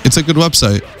 It's a good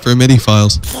website for MIDI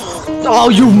files. Oh,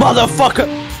 you motherfucker!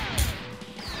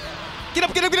 Get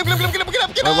up, get up, get up, get up, get up, get up, get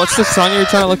up, get up! What's the song you're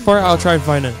trying to look for? I'll try and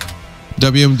find it.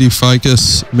 WMD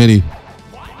Ficus MIDI.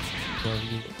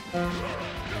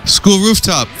 School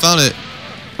Rooftop. Found it.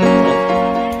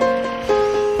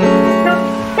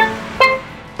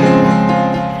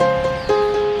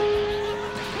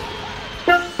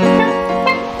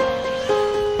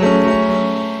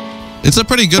 It's a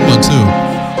pretty good one,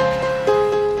 too.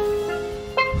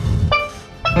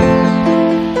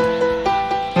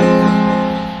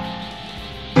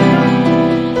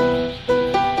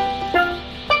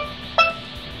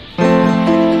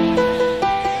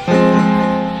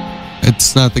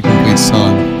 It's not the complete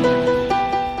song.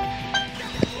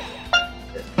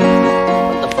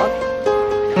 What the fuck?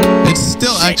 It's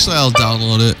still, actually, I'll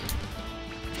download it.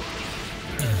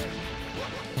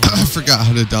 I forgot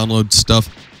how to download stuff.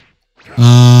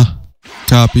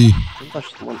 Copy.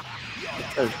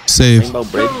 Save. Rainbow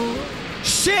Bridge.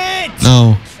 Shit!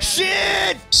 No.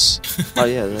 Shit! Oh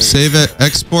yeah. Save it.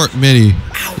 Export MIDI.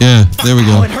 Yeah, there we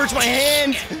Oh, go. it hurts my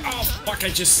hand! Oh, fuck, I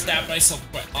just stabbed myself.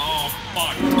 Oh,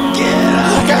 fuck. Get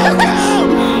up! Go, go!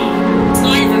 It's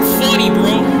not even funny,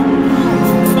 bro.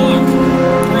 Fuck.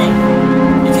 Bro.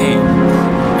 Okay.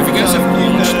 If you guys have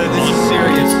launched This is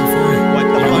serious. before... What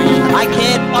the fuck? I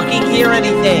can't fucking hear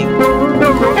anything.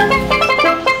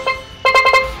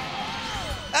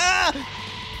 Ah!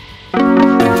 Yeah.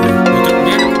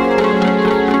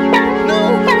 No!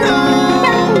 No!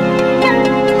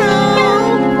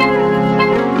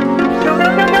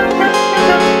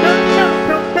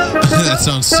 That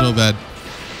sounds so bad.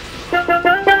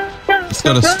 Let's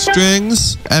go to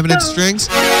strings. Evident strings.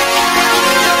 Did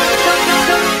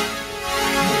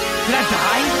I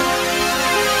die?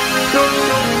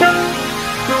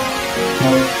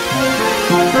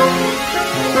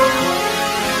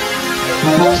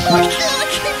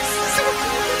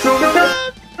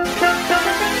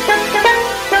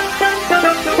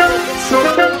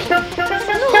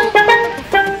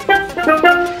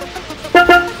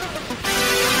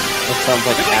 That sounds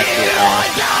like actual ass.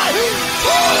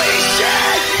 Holy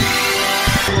shit!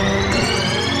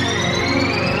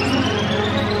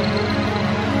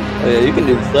 Oh yeah, you can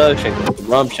do the thug shaker, the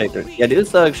rump shaker. Yeah, do the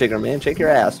thug shaker, man. Shake your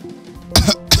ass.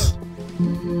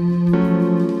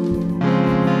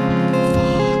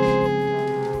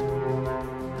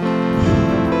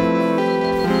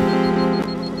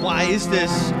 Why is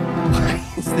this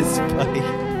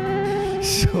fight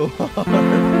so hard?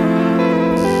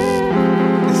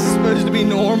 This is supposed to be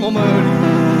normal mode.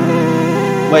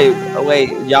 Wait,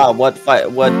 yeah, what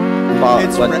fight? What?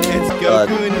 It's what? Goku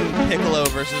and Piccolo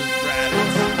versus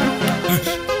Raditz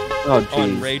Oh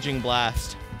on jeez. Raging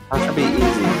Blast. That should be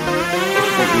easy.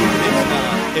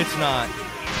 It's not.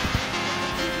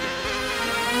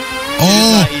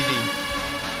 Oh, It's not easy.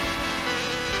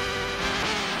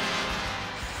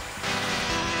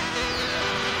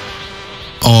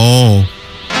 oh.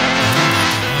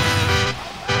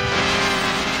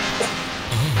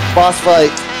 Boss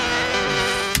fight.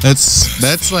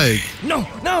 That's like. No!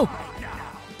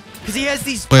 Because he has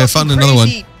these. Wait, I found another one.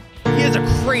 He has a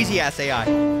crazy ass AI.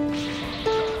 Come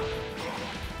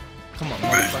on,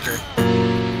 motherfucker. Fuck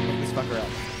this fucker up.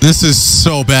 This is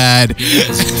so bad.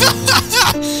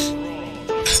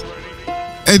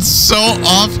 It's so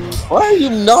off. Why are you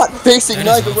not facing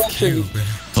neither direction?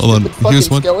 Hold on. Fucking Here's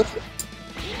one. skeleton.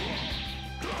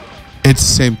 It's the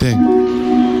same thing.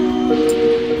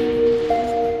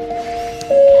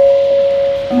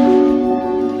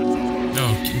 No,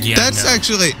 Oh, yeah, That's no.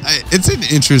 actually, it's an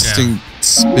interesting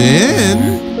spin. Yeah, no. It's not. Yeah, no. It's not. Yeah,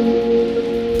 no. It's not.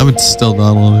 would still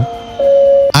not love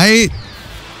it.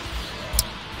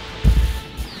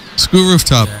 Screw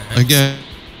rooftop again.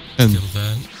 Feel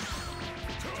that.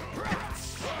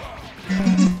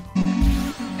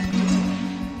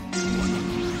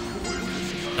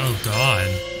 Oh God.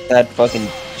 That fucking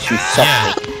she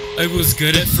sucked. Yeah, it was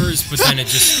good at first, but then it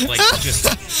just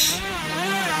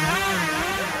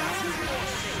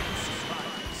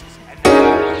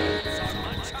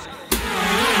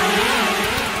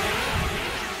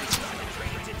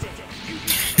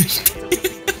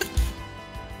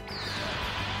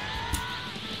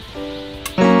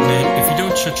Man, if you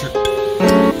don't shut your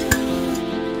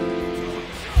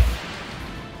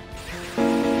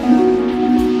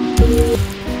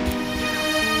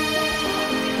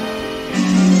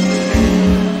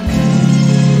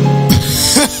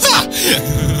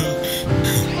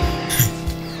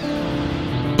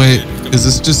Wait, is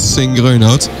this just singular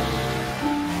notes?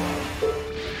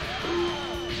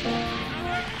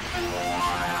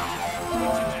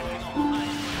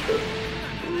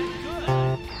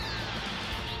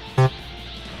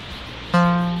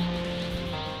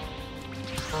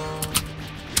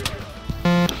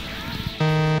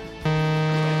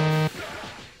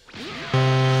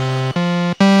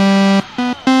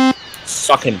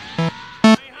 Suck him.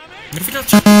 if you don't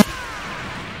shut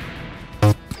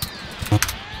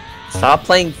Stop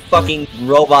playing fucking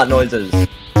robot noises. What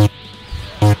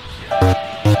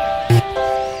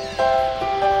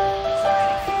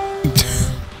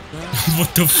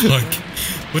the fuck?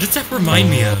 What does that remind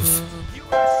me of?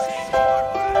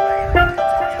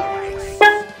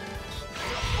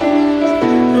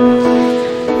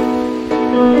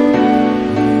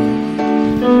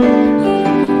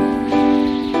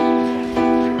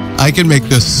 I can make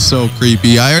this so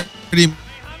creepy. I already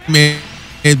made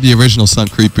the original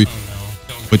sound creepy,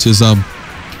 which is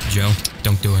Joe,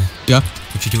 don't do it. yeah.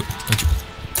 Don't you do it? Don't you?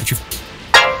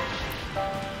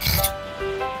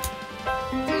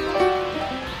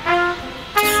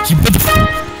 You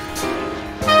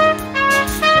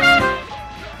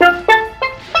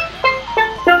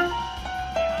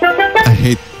I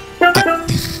hate.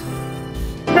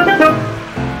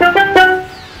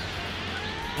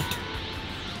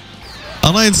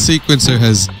 Online Sequencer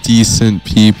has decent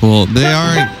people. They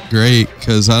aren't great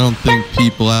because I don't think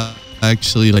people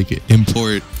actually like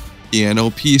import piano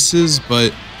pieces,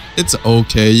 but it's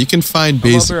okay. You can find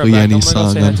basically any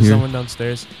song on here. Someone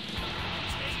downstairs.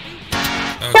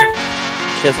 Okay.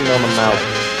 Kiss him on the mouth.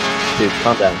 Dude,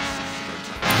 calm down.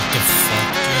 What the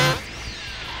fuck, Joe?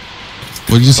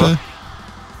 What'd you say? I was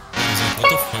like, what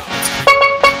the fuck?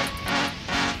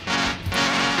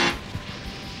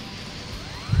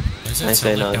 Why does I that say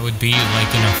sound like no. that would be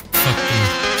like in a fucking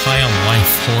High on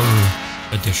Life horror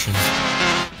edition?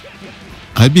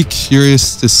 I'd be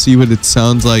curious to see what it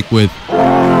sounds like with. Oh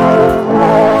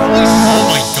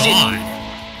my god!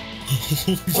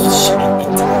 Holy shit.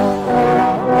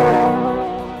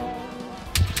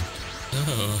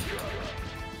 Oh.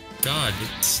 God,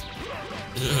 it's...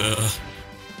 Ugh.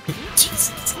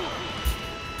 Jesus.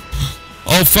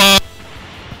 Oh fuck!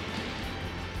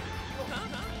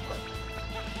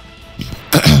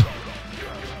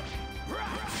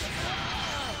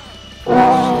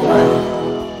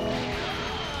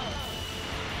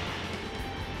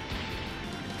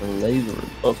 The laser.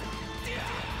 Oh.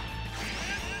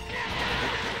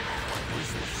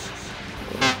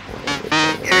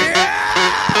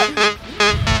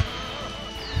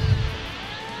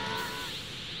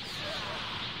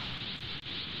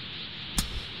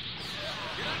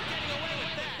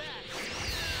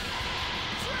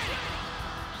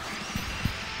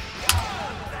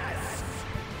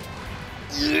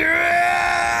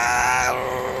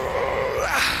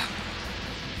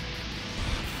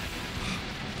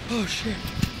 Oh shit.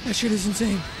 That shit is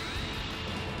insane.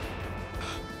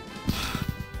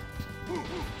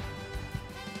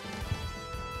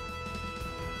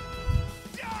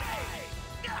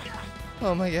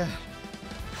 Oh my god.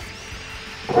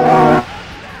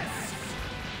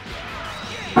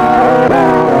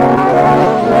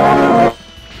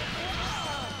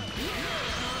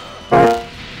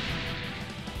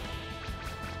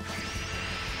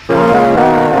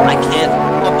 I can't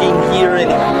fucking hear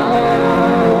anything.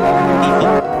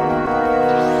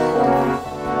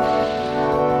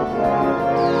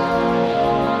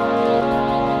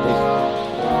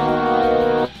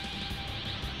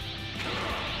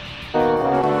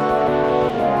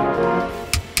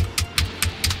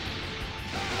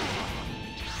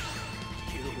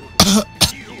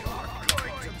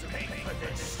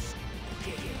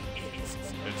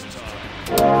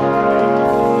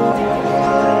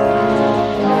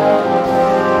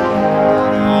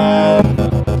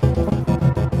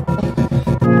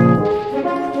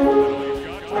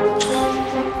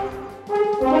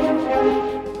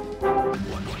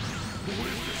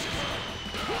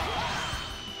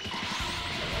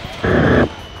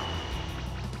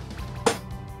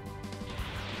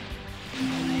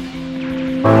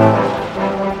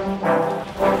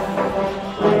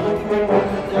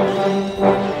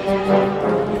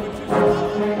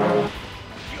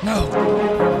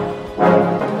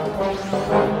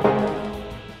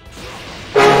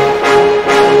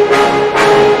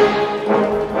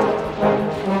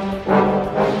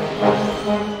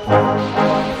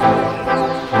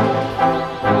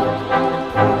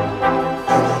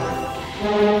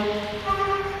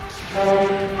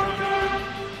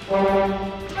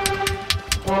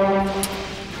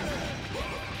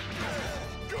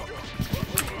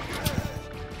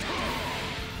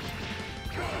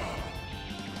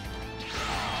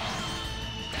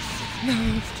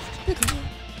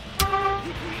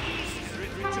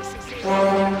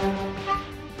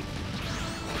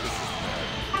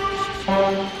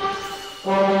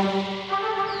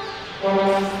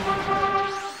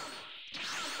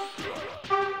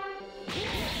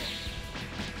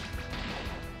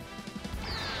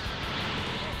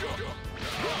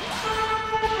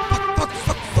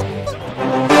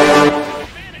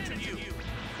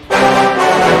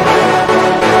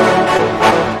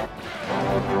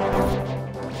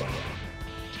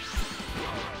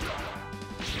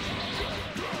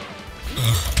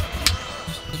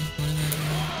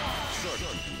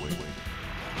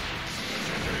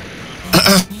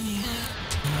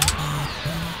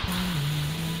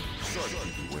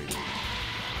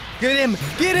 Get him!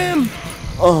 Get him!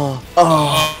 Oh,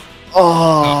 oh,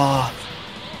 oh.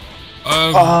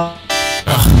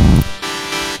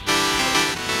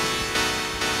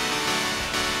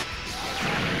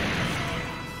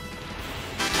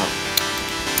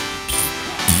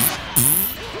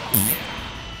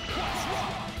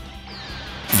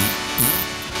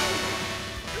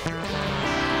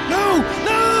 No!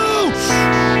 No!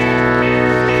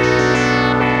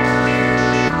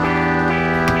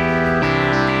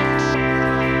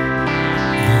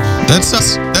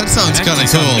 That sounds kind of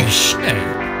cool. Shit.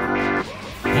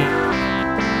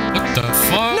 What the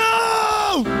fuck? No!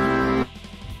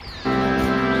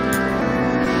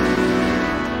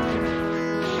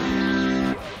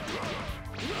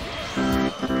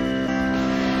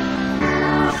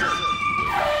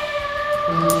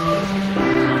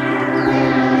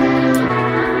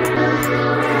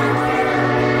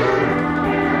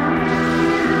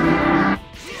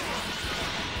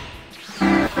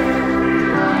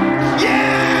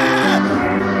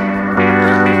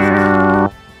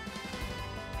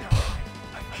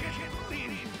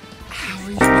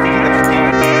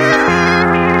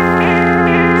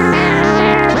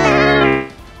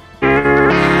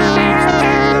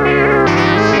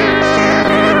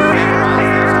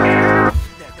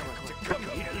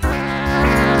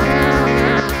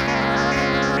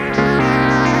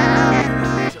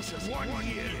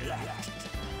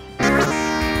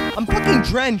 I'm fucking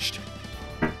drenched.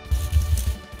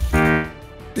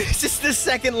 This is the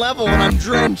second level and I'm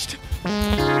drenched.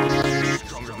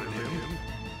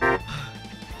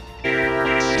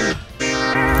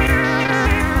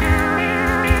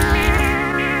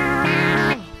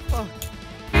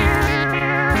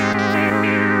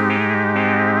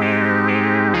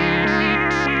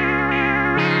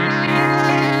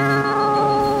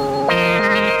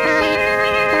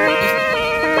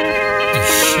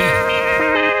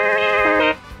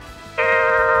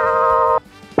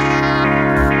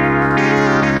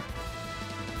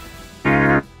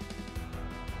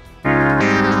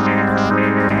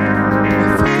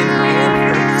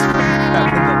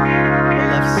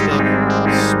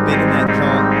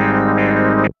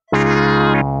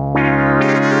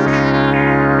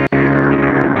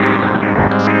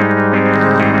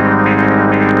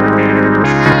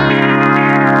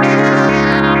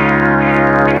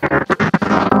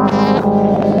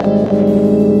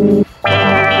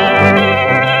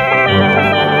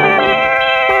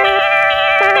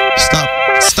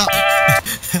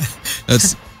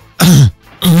 That's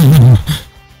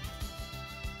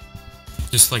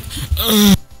Just like.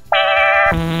 I'm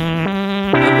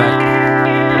back.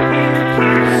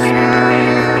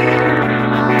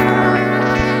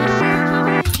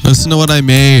 Listen to what I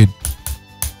made.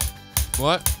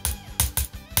 What?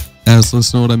 As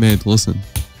listen to what I made. Listen.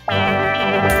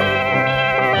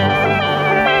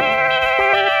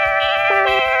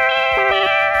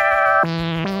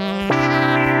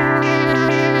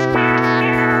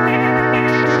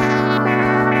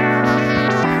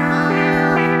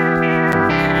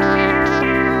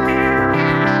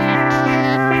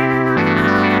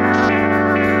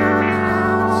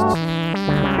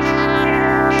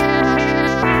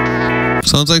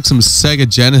 Sounds like some Sega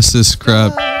Genesis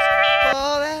crap.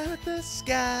 Fall out the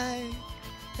sky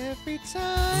every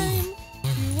time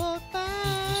you walk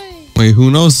by. Wait, who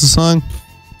knows the song?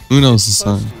 Who knows the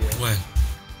song? What?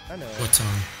 I know. What song?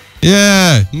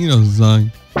 Yeah, he knows the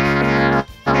song.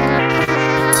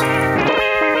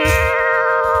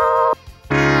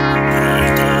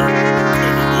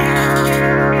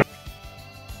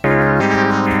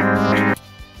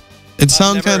 It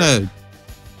sounds kind of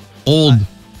old.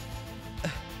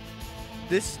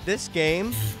 This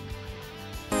game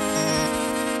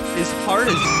is hard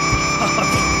as fuck.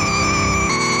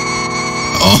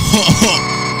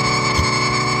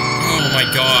 Oh my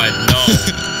god, no.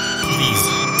 Please.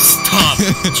 Stop.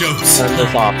 Jokes. Turn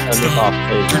this off. Turn this off,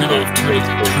 please. Turn it off. Please,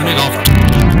 please, Turn it please. off.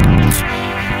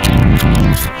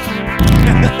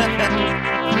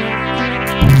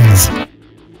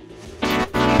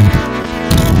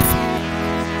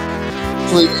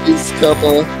 Please,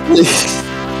 couple. Please.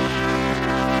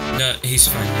 No, he's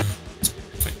fine.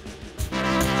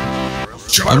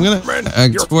 I'm gonna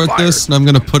export this and I'm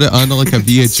gonna put it onto like a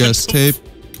VHS tape.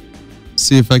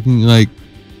 See if I can like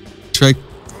track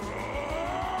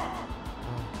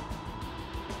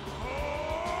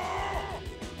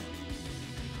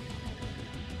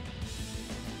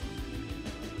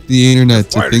the internet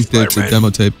to think that it's a demo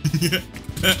tape.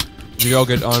 You all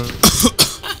get on.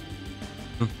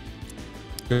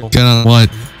 Get on what?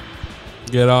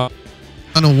 Get on.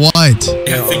 On what?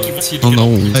 Yeah, I think you I don't know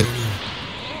what.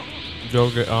 Go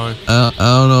get on. I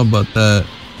don't know about that.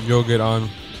 Go get on.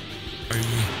 What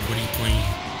are you playing?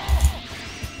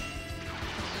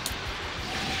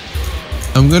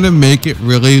 I'm gonna make it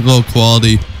really low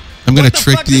quality. I'm gonna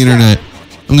trick the internet.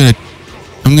 I'm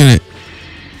gonna.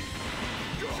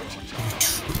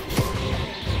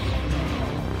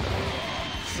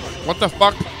 What the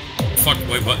fuck? Fuck,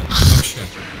 wait, what? Oh shit.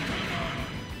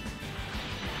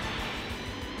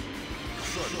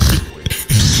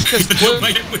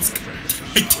 My shit was,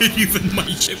 I didn't even, my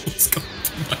shit was going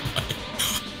through my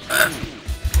mind.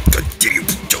 God damn you,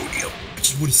 Plutonio. I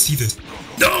just want to see this.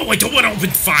 No, I don't want to open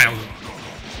file.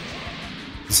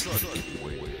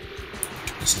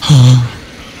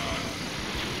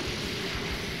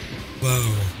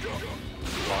 Whoa.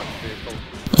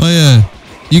 Oh yeah,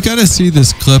 you gotta see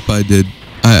this clip I did.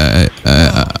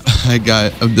 I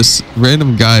got of this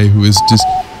random guy who was just.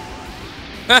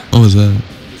 What was that?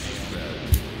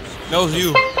 That was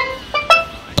you.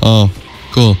 Oh,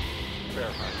 cool.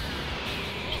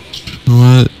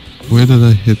 What? Where did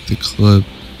I hit the clip?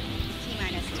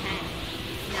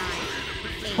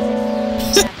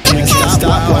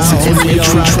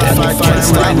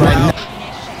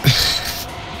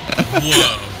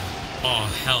 Whoa. Oh,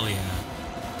 hell yeah.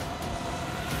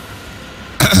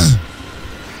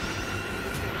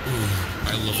 Ooh,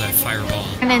 I love that fireball.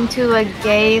 Turn into a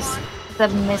gay,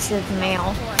 submissive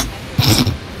male.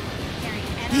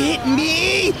 Hit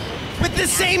me with the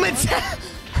same attack.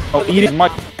 Oh, eat it, my.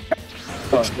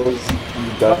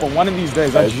 One of these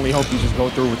days, I just really hope you just go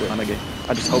through with it, my nigga.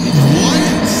 I just hope you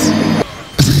just.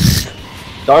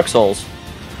 Dark Souls.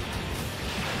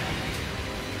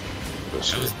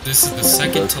 This is the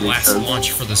second to last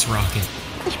launch for this rocket.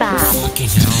 SpongeBob. Fucking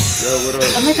hell.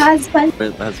 Oh my God,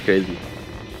 SpongeBob. That's crazy.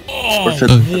 Oh, What what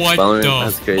the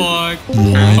That's crazy. fuck? That's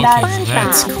Okay,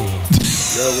 that's SpongeBob. cool.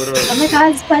 Oh my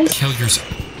God, SpongeBob. Kill yourself.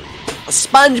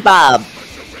 SpongeBob.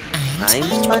 I'm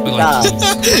SpongeBob.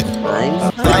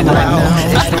 I'm SpongeBob.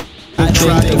 I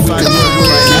tried to find work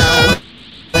right now.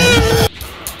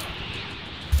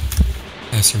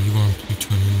 Yes, sir, you want to be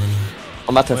right now?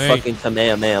 I'm about to fucking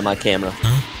Kamehameha my camera.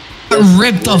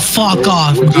 Rip the fuck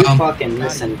off, Would you bro. fucking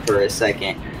listen for a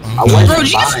second? I Bro, wasn't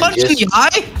did you get fine, punched in just- the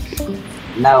eye?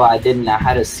 No, I didn't. I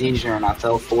had a seizure and I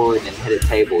fell forward and hit a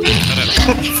table.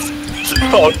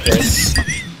 Okay.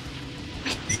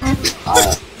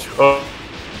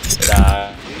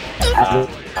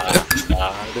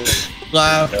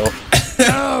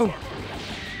 No.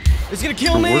 It's gonna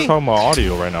kill me. We're talking about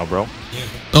audio right now, bro.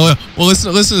 Oh yeah. Well,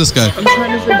 listen to this guy. I'm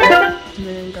trying to forget,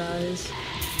 man, guys.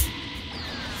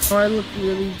 Oh, I look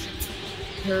really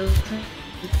terrible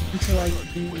until I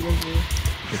do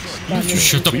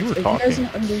Shut up. We were If you talking.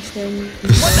 doesn't understand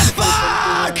What the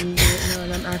fuck?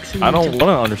 I don't want to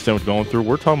understand what's going through.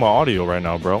 We're talking about audio right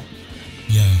now, bro.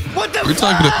 Yeah. What the We're fuck?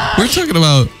 talking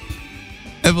about.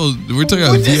 We're talking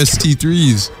about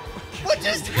VST3s. What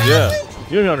just Yeah. happened?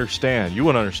 You don't understand. You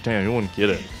wouldn't understand. You wouldn't get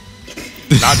it.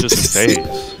 It's not just a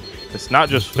phase. It's not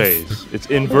just phase. It's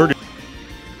inverted.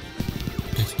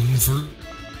 It's invert.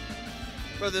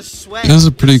 Bro, the sweat. This is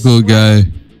a pretty cool guy.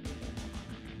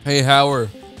 Hey, Howard.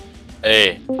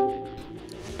 Hey.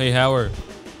 Hey, Howard.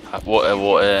 What,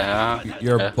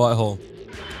 You're a butthole.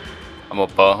 I'm a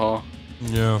butthole?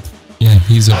 Yeah. Yeah,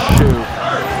 he's a.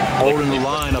 Holding the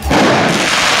line up.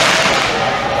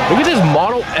 Look at this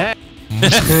Model X. Look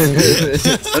at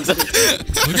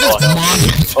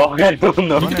this model. Okay,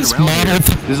 no. Look at this model.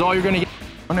 This is all you're gonna get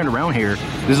running around here.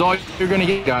 This is all you're gonna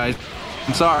get, guys.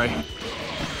 I'm sorry.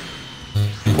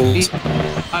 Police,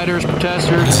 fighters,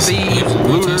 protesters, thieves,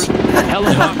 looters,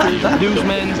 helicopters,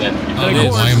 newsmen, and of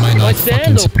course, Why am I my not fucking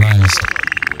sandal. surprised?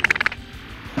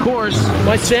 Of course,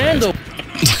 my sandal.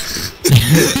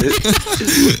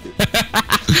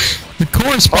 Of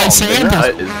course, my sandal.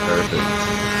 That is perfect.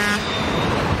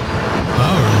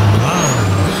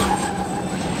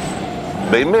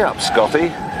 Beat me up, Scotty.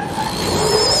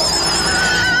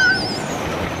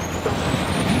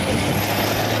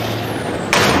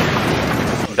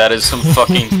 That is some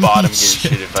fucking bottom gear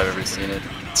shit if I've ever seen it.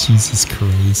 Jesus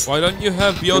Christ. Why don't you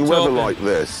have In Bioto weather open? like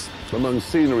this, among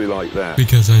scenery like that.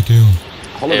 Because I do.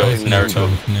 Hey, it was Naruto.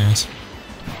 Nice.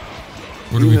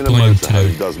 What are we playing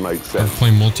today? Does make We're sense.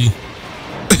 playing multi.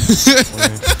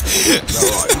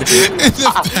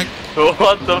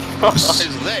 What the fuck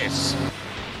is this?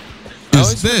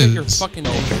 Is this? You're fucking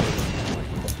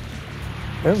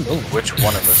Which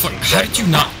one of us? How did you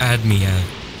not add me, Ed?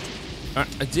 I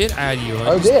did add you.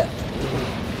 Oh dear.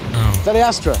 Oh. Is that the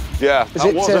Astra? Yeah, Is that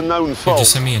it, was a known fault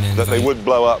just send me an that they invite. would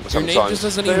blow up Your sometimes. name just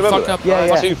doesn't Do you even remember fuck that? up.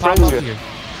 Yeah, Two Pop friends up here. here.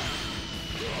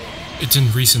 It's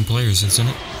in recent players, isn't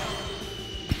it?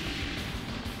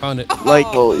 Found it. Like,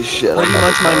 holy shit. Pretty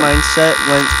much my mindset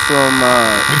went from,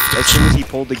 as soon as he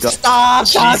pulled the gun. Stop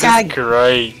Jesus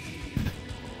Christ.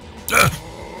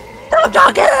 Stop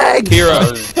talking! Kira.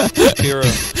 Kira.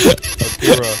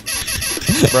 Kira.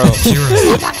 Bro.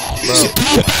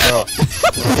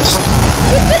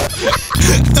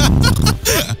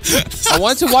 I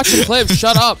want to watch the clip.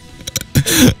 Shut up.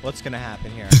 What's gonna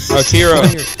happen here? Akira.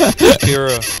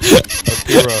 Akira.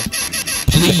 Akira.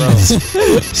 Please.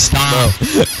 Stop.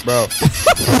 Bro.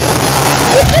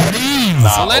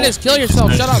 Nah, Lennis, kill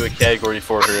yourself. Shut up. To a category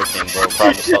 4 hurricane, bro.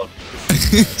 Problem solved.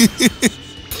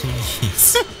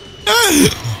 Please.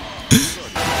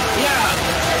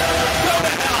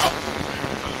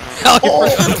 I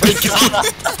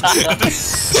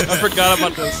forgot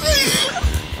about this.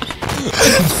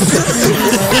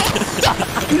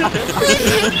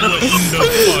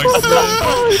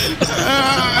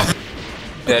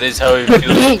 That is how it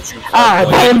feels.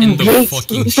 In the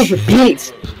fucking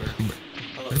shit.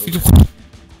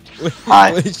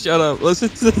 Wait, shut up. Listen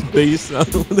to this bass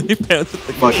sound when they pants at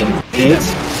the Fucking kids.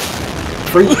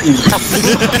 Freaky.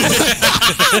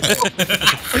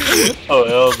 Oh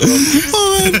hell no.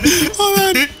 Hold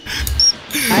on.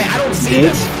 I don't see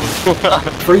it.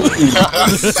 Freaky.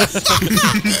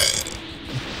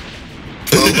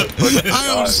 I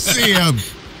don't see him.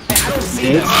 I don't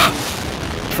see it.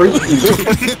 Freaky.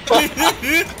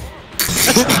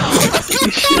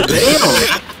 Damn.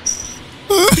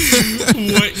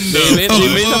 What in They made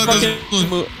the fucking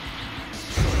move.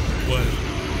 What?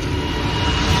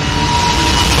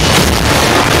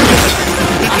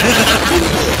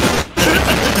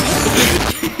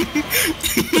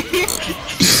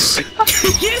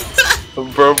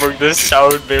 Bro broke the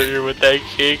sound barrier with that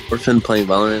kick. We're finna playing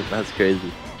Valorant? That's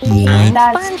crazy. I'm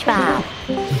SpongeBob.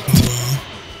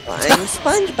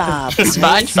 I'm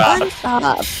SpongeBob.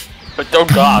 SpongeBob. But oh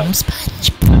god.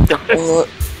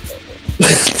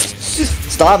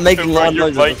 Stop making loud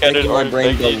Your noises. mic It's had making it my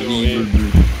brain go.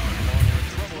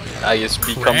 I just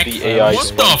become the AI What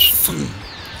sponge. the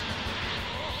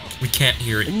We can't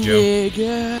hear it, Joe.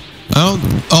 Nigga. Oh.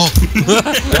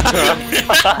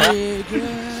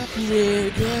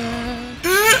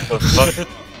 The fuck?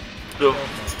 The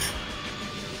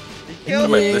Kill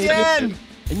Am I me listening again!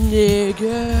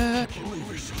 Nigga.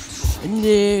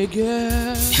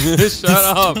 Nigga. Shut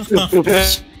up.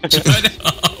 Shut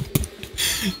up.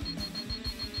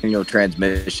 You know,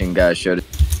 transmission guy showed it.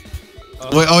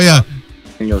 Wait, oh yeah.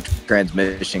 You know,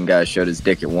 transmission guy showed his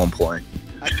dick at one point.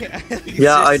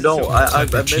 Yeah, I know.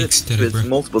 I've Your admitted cheeks did to it, this bro.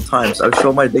 multiple times. I've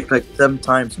shown my dick like 7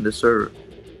 times in the server.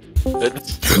 Going to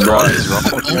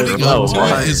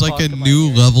it is like a new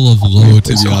level of low,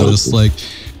 to be honest. Like,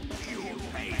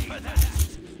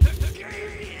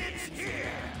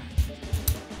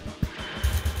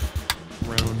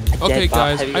 Okay,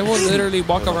 guys, I will literally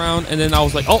walk around and then I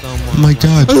was like, oh my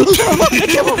god.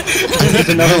 There's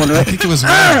another one, I right? think it was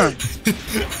red.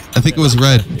 I think it was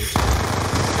red.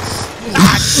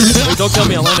 Wait, don't kill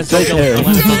me, Alanis. Don't kill me.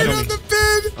 Alanis, don't kill me.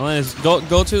 Alanis,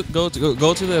 go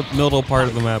to the middle part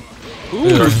of the map.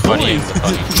 Ooh, funny.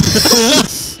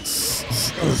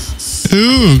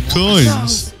 Ooh,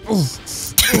 coins.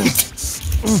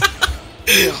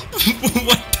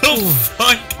 What the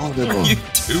fuck are you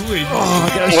doing? Oh,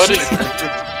 What is? I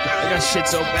got shit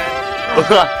so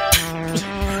bad.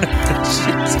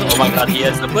 Oh my god, he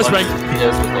has the Flash bang. He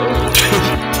has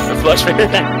the flashbang.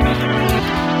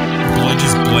 Blood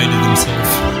just blinded himself.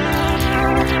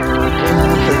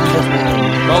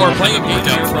 Oh, we're playing a game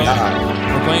here, bro.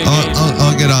 We're playing a game.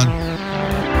 I'll get on.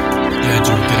 Yeah,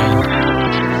 Joe, get on.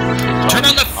 Turn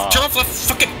off the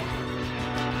fucking.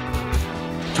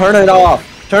 Turn it off.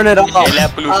 Turn it off.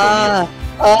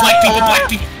 Black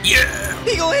people, yeah.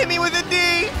 He gonna hit me with a D!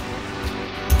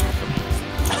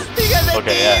 He got that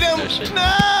Okay, D yeah, in no him! shit.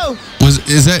 No!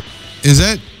 Is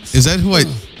that who I?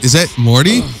 Is that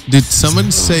Morty? Did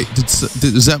someone say?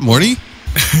 Was that Morty?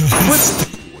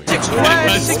 bitch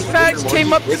ass 6 fags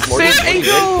came up and said, hey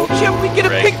yo, can we get a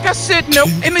pic? I said no.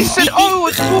 And they said, oh,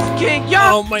 it's Wolf King,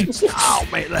 yeah. Oh my, oh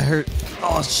man, that hurt.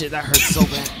 Oh shit, that hurt so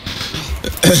bad.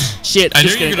 Shit, I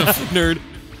just knew you were kidding. gonna Nerd.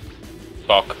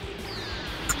 Fuck.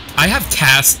 I have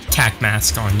tac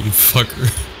mask on, you fucker.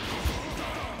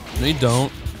 No, you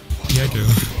don't. Yeah, I do.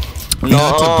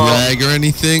 Not to brag or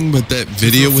anything, but that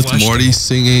video with Morty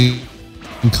singing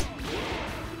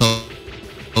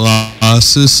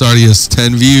Colossus already has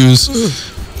 10 views.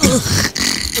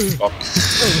 Oh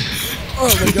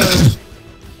my god.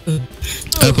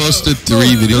 I posted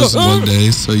 3 videos in one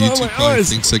day, so YouTube probably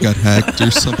thinks I got hacked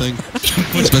or something.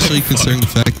 Especially considering the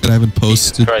fact that I haven't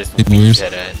posted in years.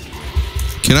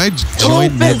 Can I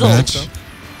join mid-match?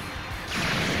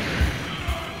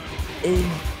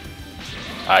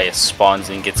 It spawns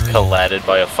and gets collided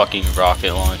by a fucking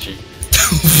rocket launcher.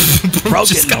 Bro,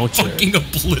 just got fucking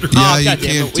obliterated. Yeah, you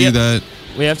can't do that.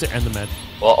 We have to end the match.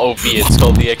 Well, OB, it's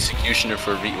called the Executioner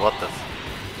for what the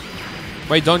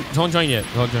Wait, don't join yet.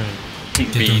 Don't join.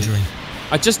 Don't join.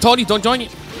 I just told you, don't join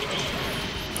yet.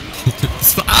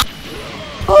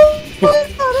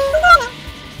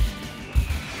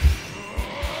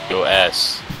 Yo,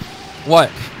 S. What?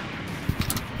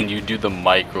 Can you do the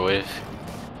microwave?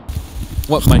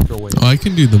 What microwave? Oh, I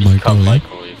can do the Become microwave.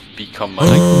 microwave. Become I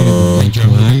microwave. can do the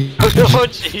microwave. Oh,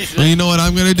 Jesus. Well, you know what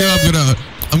I'm gonna do? I'm gonna.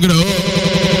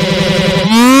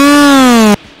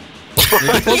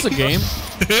 Did you close the game?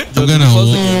 I'm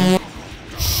gonna.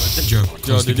 Joe,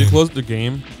 did you close the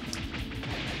game?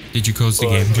 Did you close the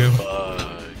game, Joe?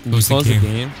 Close the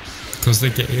game. Close the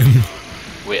game.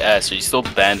 Wait, S, are you still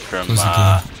banned from Close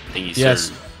the game. thingy Yes.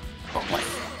 server? Oh my.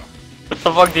 What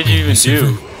the fuck did you even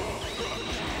do?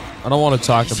 I don't want to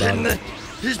talk about it.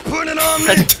 He's putting it on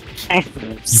me.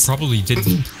 You probably did.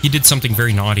 He did something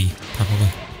very naughty. Probably.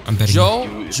 I'm betting.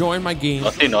 Joe, join my game.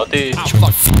 Nothing.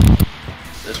 Oh, fuck.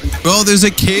 Bro, there's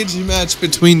a cage match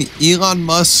between Elon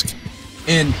Musk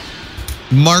and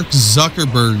Mark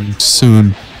Zuckerberg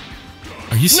soon.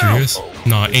 Are you serious?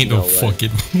 No, ain't no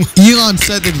fucking. Elon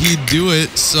said that he'd do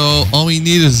it, so all we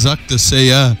need is Zuck to say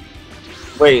yeah.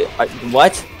 Wait,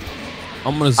 what?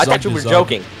 I'm gonna. I thought you were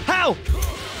joking. How?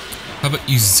 How about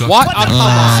you Zuck? What? Oh,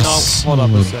 No, hold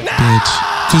up a second. bitch.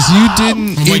 Because you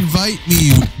didn't invite me,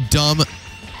 you dumb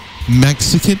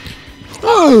Mexican.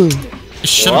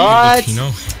 Shut What? up,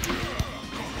 Latino.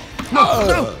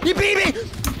 No, you beat me.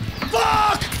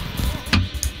 Fuck.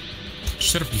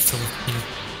 Shut up, you Filipino.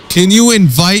 Can you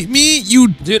invite me, you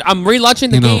Dude, I'm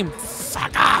relaunching the game.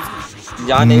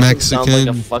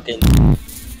 Mexican?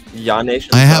 Y'all Nation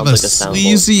I have a sounds like soundboard.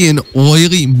 sleazy and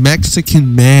oily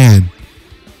Mexican man.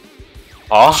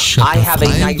 Oh, I have a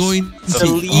nice,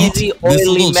 sleazy,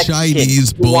 oily Mexican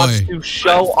who wants to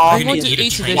show off his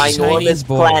ginormous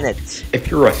planet. If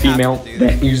you're a female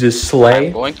that uses slay,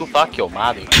 I'm going to fuck your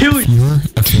mother. If you're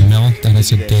a female that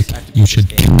has a dick, you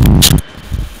should.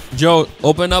 Joe,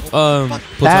 open up That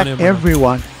Plutonium.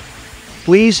 everyone,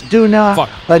 please do not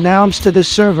announce to the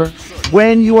server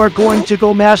when you are going to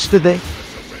go masturbate.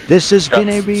 This has been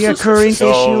a reoccurring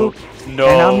issue, and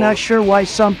I'm not sure why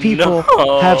some people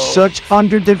have such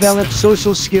underdeveloped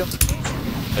social skills.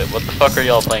 Wait, what the fuck are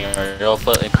y'all playing? Are y'all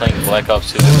playing Black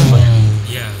Ops 2?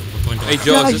 Yeah, we're playing. Hey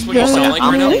Joe, is this what you sound like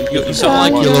right now? You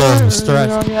sound like you're a little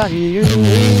stressed.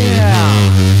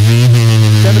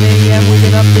 7 a.m.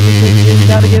 waking up to the kitchen,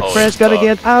 gotta get fresh, gotta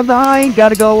get online,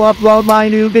 gotta go upload my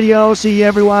new video, see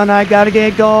everyone, I gotta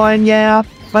get going, yeah.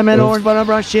 My man orange, but I'm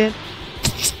rushing.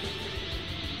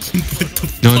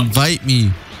 Don't invite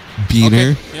me,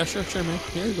 beaner. Okay. Yeah, sure, man.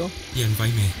 Here you go. Yeah,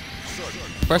 invite me.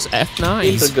 Press F9.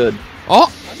 These are good. Oh,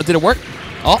 did it work?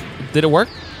 Oh, did it work?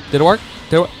 Did it work?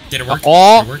 Did it work? Did it work?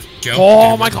 Oh, Did it work? Joe,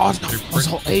 oh did it my work? God! Did it No, work?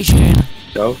 so Asian.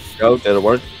 Joe, did it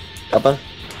work? Papa?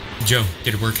 Joe,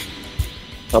 did it work?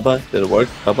 Papa, did it work?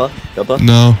 Papa?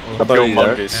 No. Papa, are you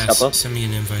there? Humongous. Papa? Send me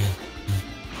an invite.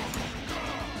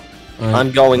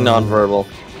 I'm going nonverbal.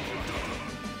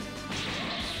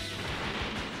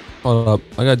 Hold up,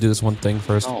 I gotta do this one thing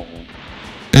first. Oh.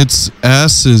 It's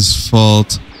S's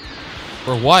fault.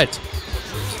 For what?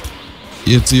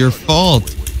 It's your fault.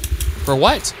 For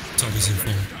what? It's always your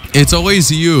fault. It's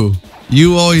always you.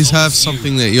 You always have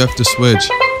something that you have to switch.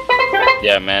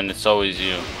 Yeah, man, it's always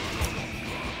you.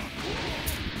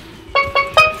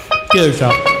 Kill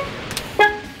yourself.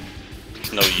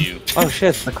 No, you. Oh shit,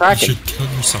 it's the You Kraken. should kill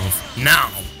yourself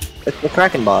now. It's the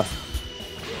Kraken boss.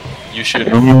 You should.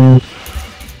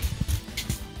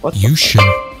 What You should.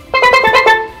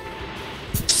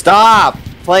 Stop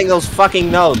playing those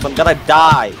fucking notes. I'm gonna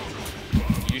die.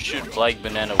 You should like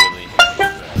Banana Willie.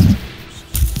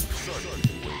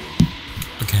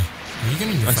 Okay. Are you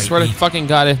gonna I fight swear to me? fucking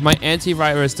God, if my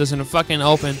antivirus doesn't fucking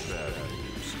open.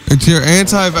 It's your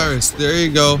antivirus. There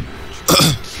you go.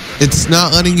 It's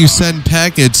not letting you send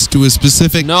packets to a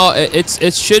specific. No,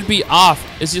 it should be off.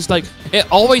 It's just like it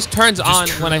always turns on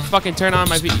when I fucking turn on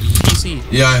my PC.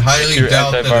 Yeah, I If highly your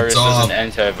doubt that antivirus it's off. is an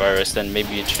antivirus, then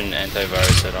maybe it shouldn't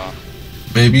antivirus at all.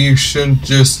 Maybe you shouldn't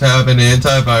just have an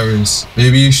antivirus.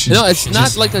 Maybe you should. No, it's not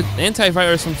just- like an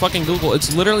antivirus from fucking Google.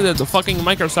 It's literally the fucking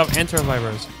Microsoft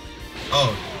antivirus.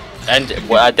 Oh. And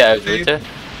what VEGETA?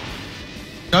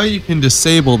 Now you can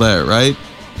disable that, right?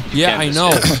 Yeah, Can't I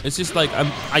know. It's just like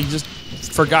I just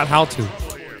forgot how to.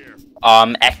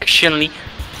 Actually.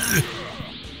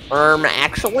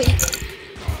 Actually.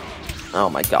 Oh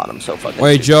my God, I'm so fucking.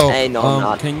 Wait, stupid. Joe. Hey, no, I'm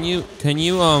not. Can you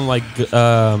like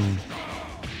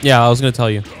yeah, I was gonna tell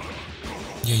you.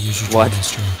 Yeah, you should What? join this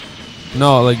stream.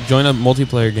 No, like join a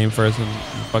multiplayer game first and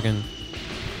fucking.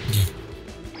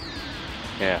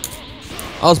 Yeah.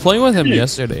 I was playing with him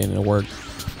yesterday and it worked.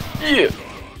 Yeah.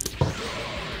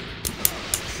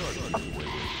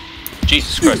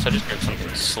 Jesus Christ! I just heard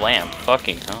something slam.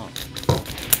 Fucking hell.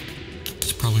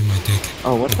 It's probably my dick.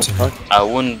 Oh, what the fuck? I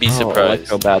wouldn't be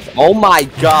surprised. Electro bats. Oh my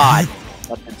God.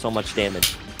 That did so much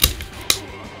damage.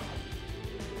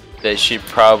 That she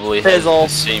probably has Fizzle. the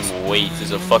same weight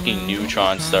as a fucking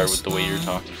neutron star with the way you're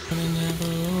talking.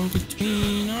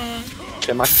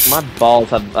 Shit, my balls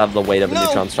have the weight of a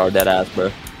neutron star, dead ass,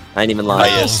 bro. I ain't even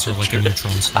lying.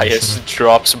 IS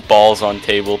drops balls on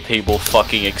table, table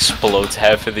fucking explodes,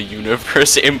 half of the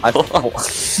universe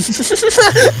implodes.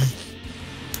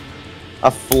 I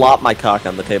flop my cock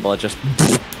on the table, it just...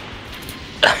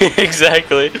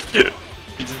 Exactly. You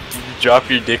drop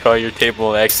your dick on your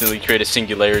table and accidentally create a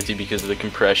singularity because of the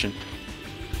compression.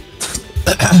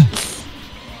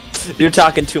 You're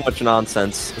talking too much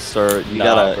nonsense, sir. You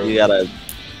Nah, bro. gotta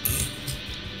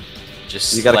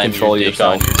Just you gotta slam control your dick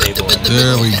yourself. on your table.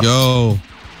 There we go.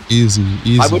 Easy,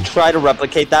 easy. I would try to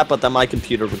replicate that, but then my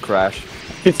computer would crash.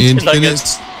 Infinite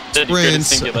Said you create a sprints.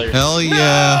 singularity. Hell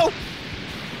yeah.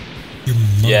 Your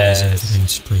mother Yes. is infinite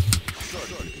sprint.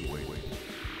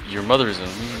 Your mother is a...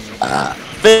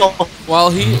 Phil. While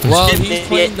he's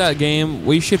playing that game,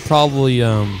 we should probably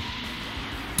While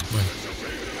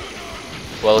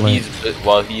Wait.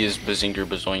 he is Bazinger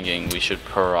Bazoinging, we should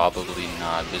probably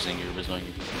not Bazinger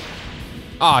Bazoinging.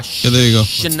 ah Yeah, there you go.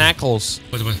 Schnackles.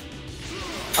 Wait.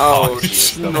 Oh,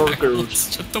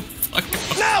 snorkers. Shut the fuck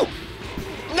up. No!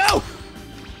 No!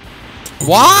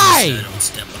 Why?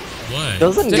 What?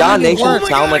 Doesn't Didn't God even Nation work.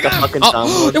 sound like a fucking Oh,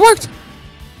 soundboard? it worked.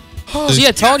 See,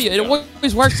 I told you, it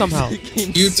always works somehow.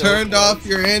 You turned off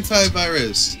your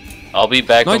antivirus. I'll be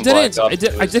back No, I when Black didn't. Ops I 2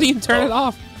 is didn't even turn it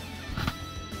off.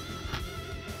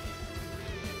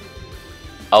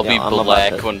 I'll Yeah, be I'm about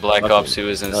black to when Black fucking- Ops 2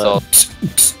 is installed.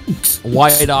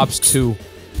 White Ops 2.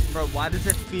 Bro, why does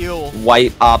it feel...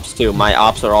 White ops too. My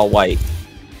ops are all white.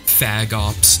 Fag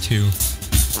Ops 2.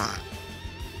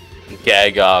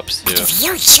 Gag Ops 2.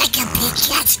 You check a bitch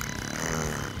yet?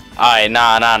 Aye,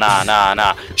 nah.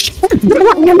 I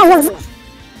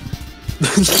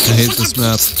hate this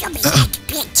map.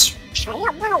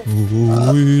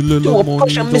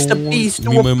 Push up Mr. Beast.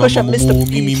 Push up Mr.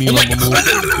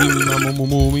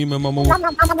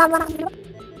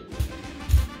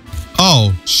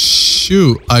 Oh,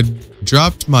 shoot. I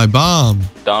dropped my bomb.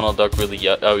 Donald Duck really he's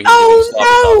Oh, giving stop.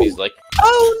 no! He's like,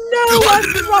 Oh no! I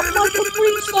dropped my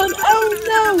Capri Sun.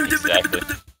 Oh no! exactly.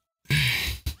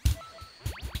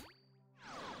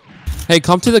 Hey,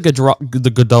 come to the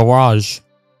garage.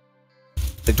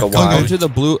 The Come garage. to the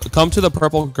blue. Come to the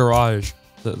purple garage.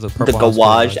 The The purple house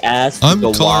garage ass. The I'm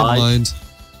garage. colorblind.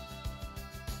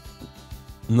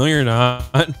 No, you're not.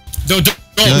 Don't. Yeah,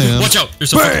 I am. Watch out.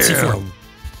 There's a fucking C4.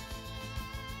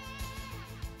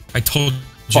 I told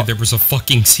you there was a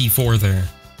fucking C4 there.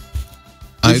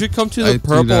 You should come to the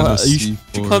purple house. You should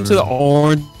come to the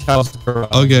orange house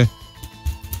garage. Okay.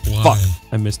 Why? Fuck.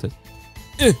 I missed it.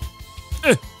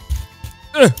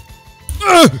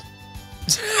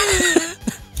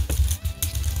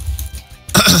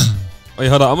 Wait,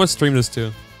 hold on. I'm gonna stream this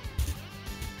too.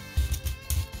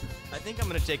 I think I'm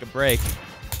gonna take a break.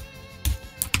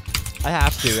 I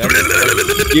have to.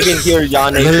 You can hear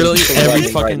Jan Literally every right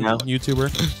fucking now. YouTuber.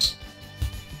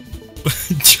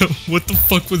 Joe, what the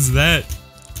fuck was that?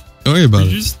 Don't worry about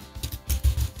You it. just...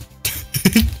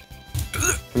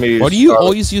 Why do you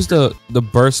always use the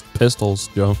burst pistols,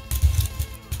 Joe?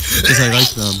 Because I like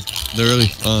them. They're really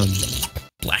fun.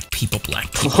 Black people.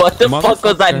 What the fuck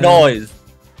was that noise?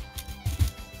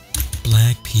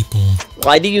 Black people.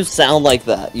 Why do you sound like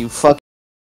that? You fucking